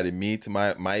you invited me to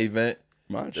my event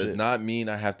My does shit. not mean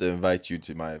I have to invite you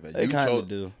to my event. They You kinda chose-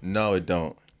 do. No, it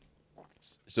don't.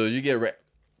 So you get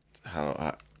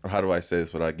how do I say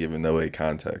this without giving away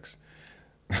context?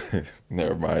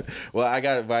 Never mind. Well, I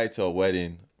got invited to a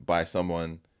wedding by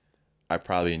someone I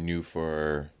probably knew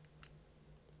for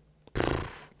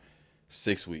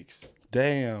 6 weeks.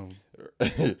 Damn.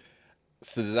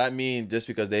 So does that mean just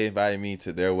because they invited me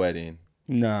to their wedding,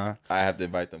 Nah. I have to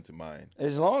invite them to mine?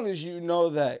 As long as you know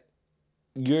that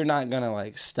you're not gonna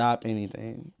like stop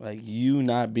anything. Like you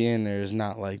not being there is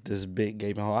not like this big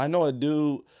gaping hole. I know a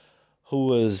dude who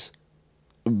was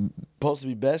supposed to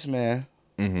be best man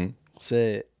Mm-hmm.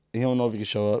 said he don't know if he can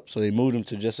show up, so they moved him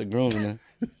to just a groomsman.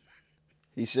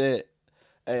 He said,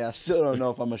 "Hey, I still don't know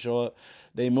if I'm gonna show up."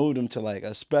 They moved him to like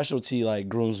a specialty like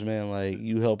groomsman, like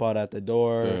you help out at the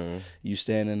door, you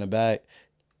stand in the back.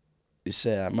 He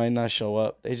said, "I might not show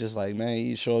up." They just like, "Man,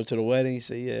 you show up to the wedding?" He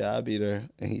said, "Yeah, I'll be there,"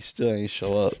 and he still ain't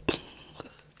show up.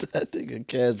 That nigga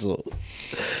canceled.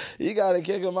 You gotta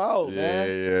kick him out, man.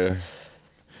 Yeah.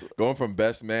 Going from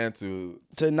best man to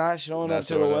Not showing up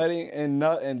to the wedding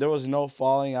and there was no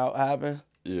falling out happen.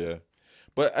 yeah.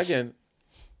 But again,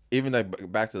 even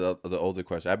like back to the older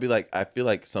question, I feel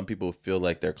like some people feel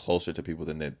like they're closer to people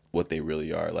than what they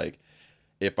really are. Like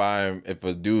if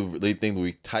a dude really think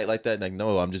we tight like that, like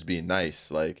no, I'm just being nice.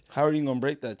 Like How are you gonna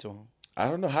break that to him? I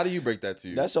don't know. How do you break that to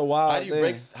you? That's a wild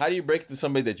thing. How do you break to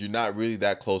somebody that you're not really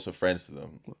that close of friends to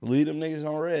them? Leave them niggas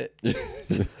on red.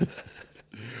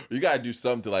 You gotta do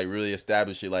something to like really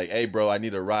establish it. Like, hey, bro, I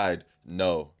need a ride.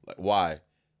 No, like why?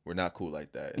 We're not cool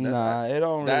like that. And It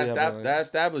don't really happen. that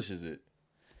establishes it.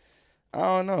 I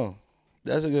don't know.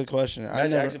 That's a good question.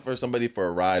 Imagine asking for somebody for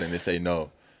a ride and they say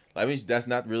no. I mean, that's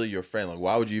not really your friend. Like,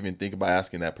 why would you even think about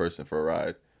asking that person for a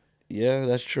ride? Yeah,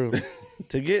 that's true.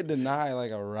 To get denied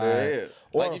like a ride. Yeah.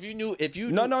 Or, Like if you No, if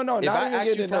not I even asked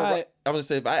get you for a denied. ride, I was gonna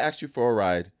say if I asked you for a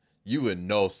ride, you would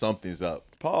know something's up.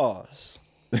 Pause.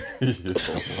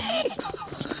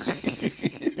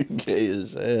 Gay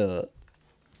as hell.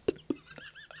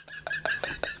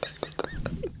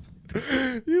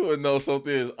 You would know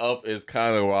something is up is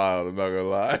kind of wild. I'm not gonna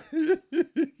lie.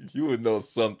 You would know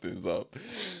something's up.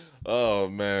 Oh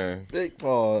man. Big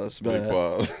pause, man. Big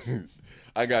pause.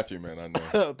 I got you, man. I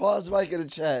know. Pause mic in the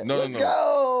chat. No, Let's no.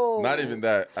 go. Not even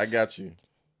that. I got you.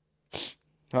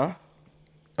 Huh?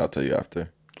 I'll tell you after.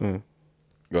 Go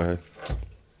ahead.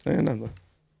 Ain't nothing.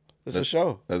 It's a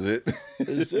show. That's it.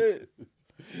 That's it.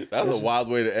 That's a wild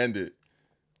way to end it.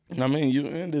 I mean, you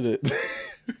ended it.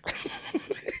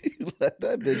 You let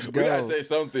that bitch go. We gotta say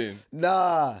something.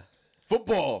 Nah.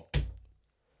 Football.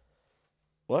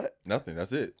 What? Nothing.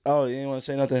 That's it. Oh, you didn't want to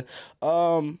say nothing.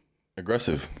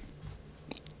 Aggressive.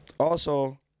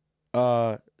 Also,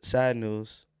 sad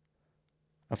news.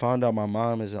 I found out my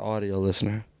mom is an audio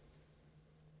listener.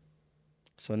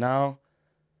 So now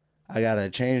I gotta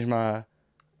change my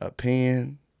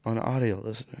opinion on the audio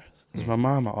listeners. Because my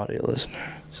mom an audio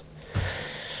listener.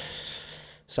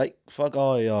 Psych, fuck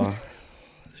all of y'all.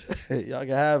 Y'all can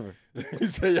have her. You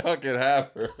say y'all can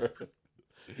have her.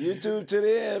 YouTube to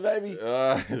the end, baby.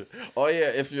 Oh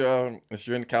yeah, if you're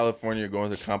in California, you're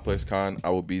going to Complex Con, I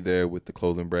will be there with the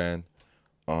clothing brand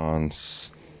on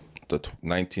the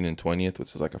 19th and 20th,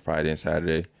 which is like a Friday and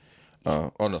Saturday.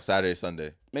 Saturday,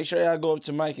 Sunday. Make sure y'all go up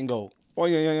to Mike and go. Oh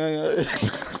yeah.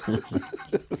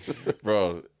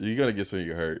 Bro, you're gonna get something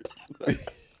hurt.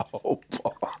 Oh,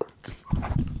 pause.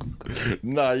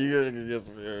 Nah, you're gonna get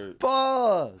something hurt.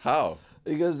 Pause. How?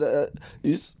 Because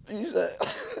you said.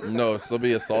 No,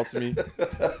 somebody assaults me.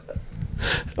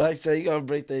 Like say you gonna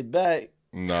break their back.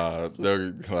 Nah,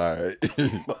 they're all right.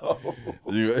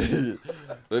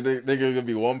 They're gonna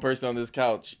be one person on this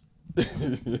couch.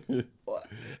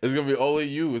 It's gonna be only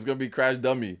you. It's gonna be Crash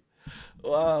Dummy.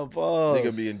 Wow, pause. They're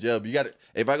gonna be in jail. But you got.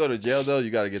 If I go to jail though,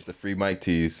 you got to get the free mic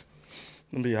tees.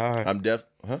 It'll be hard. I'm deaf.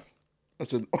 Huh? I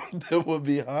said that would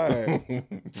be hard. All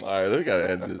right, we gotta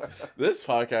end this. This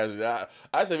podcast.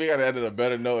 I said we gotta end it a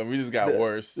better note, and we just got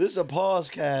worse. This is a pause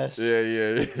cast.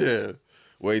 Yeah.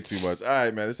 Way too much. All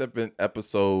right, man. This has been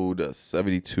episode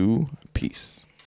 72. Peace.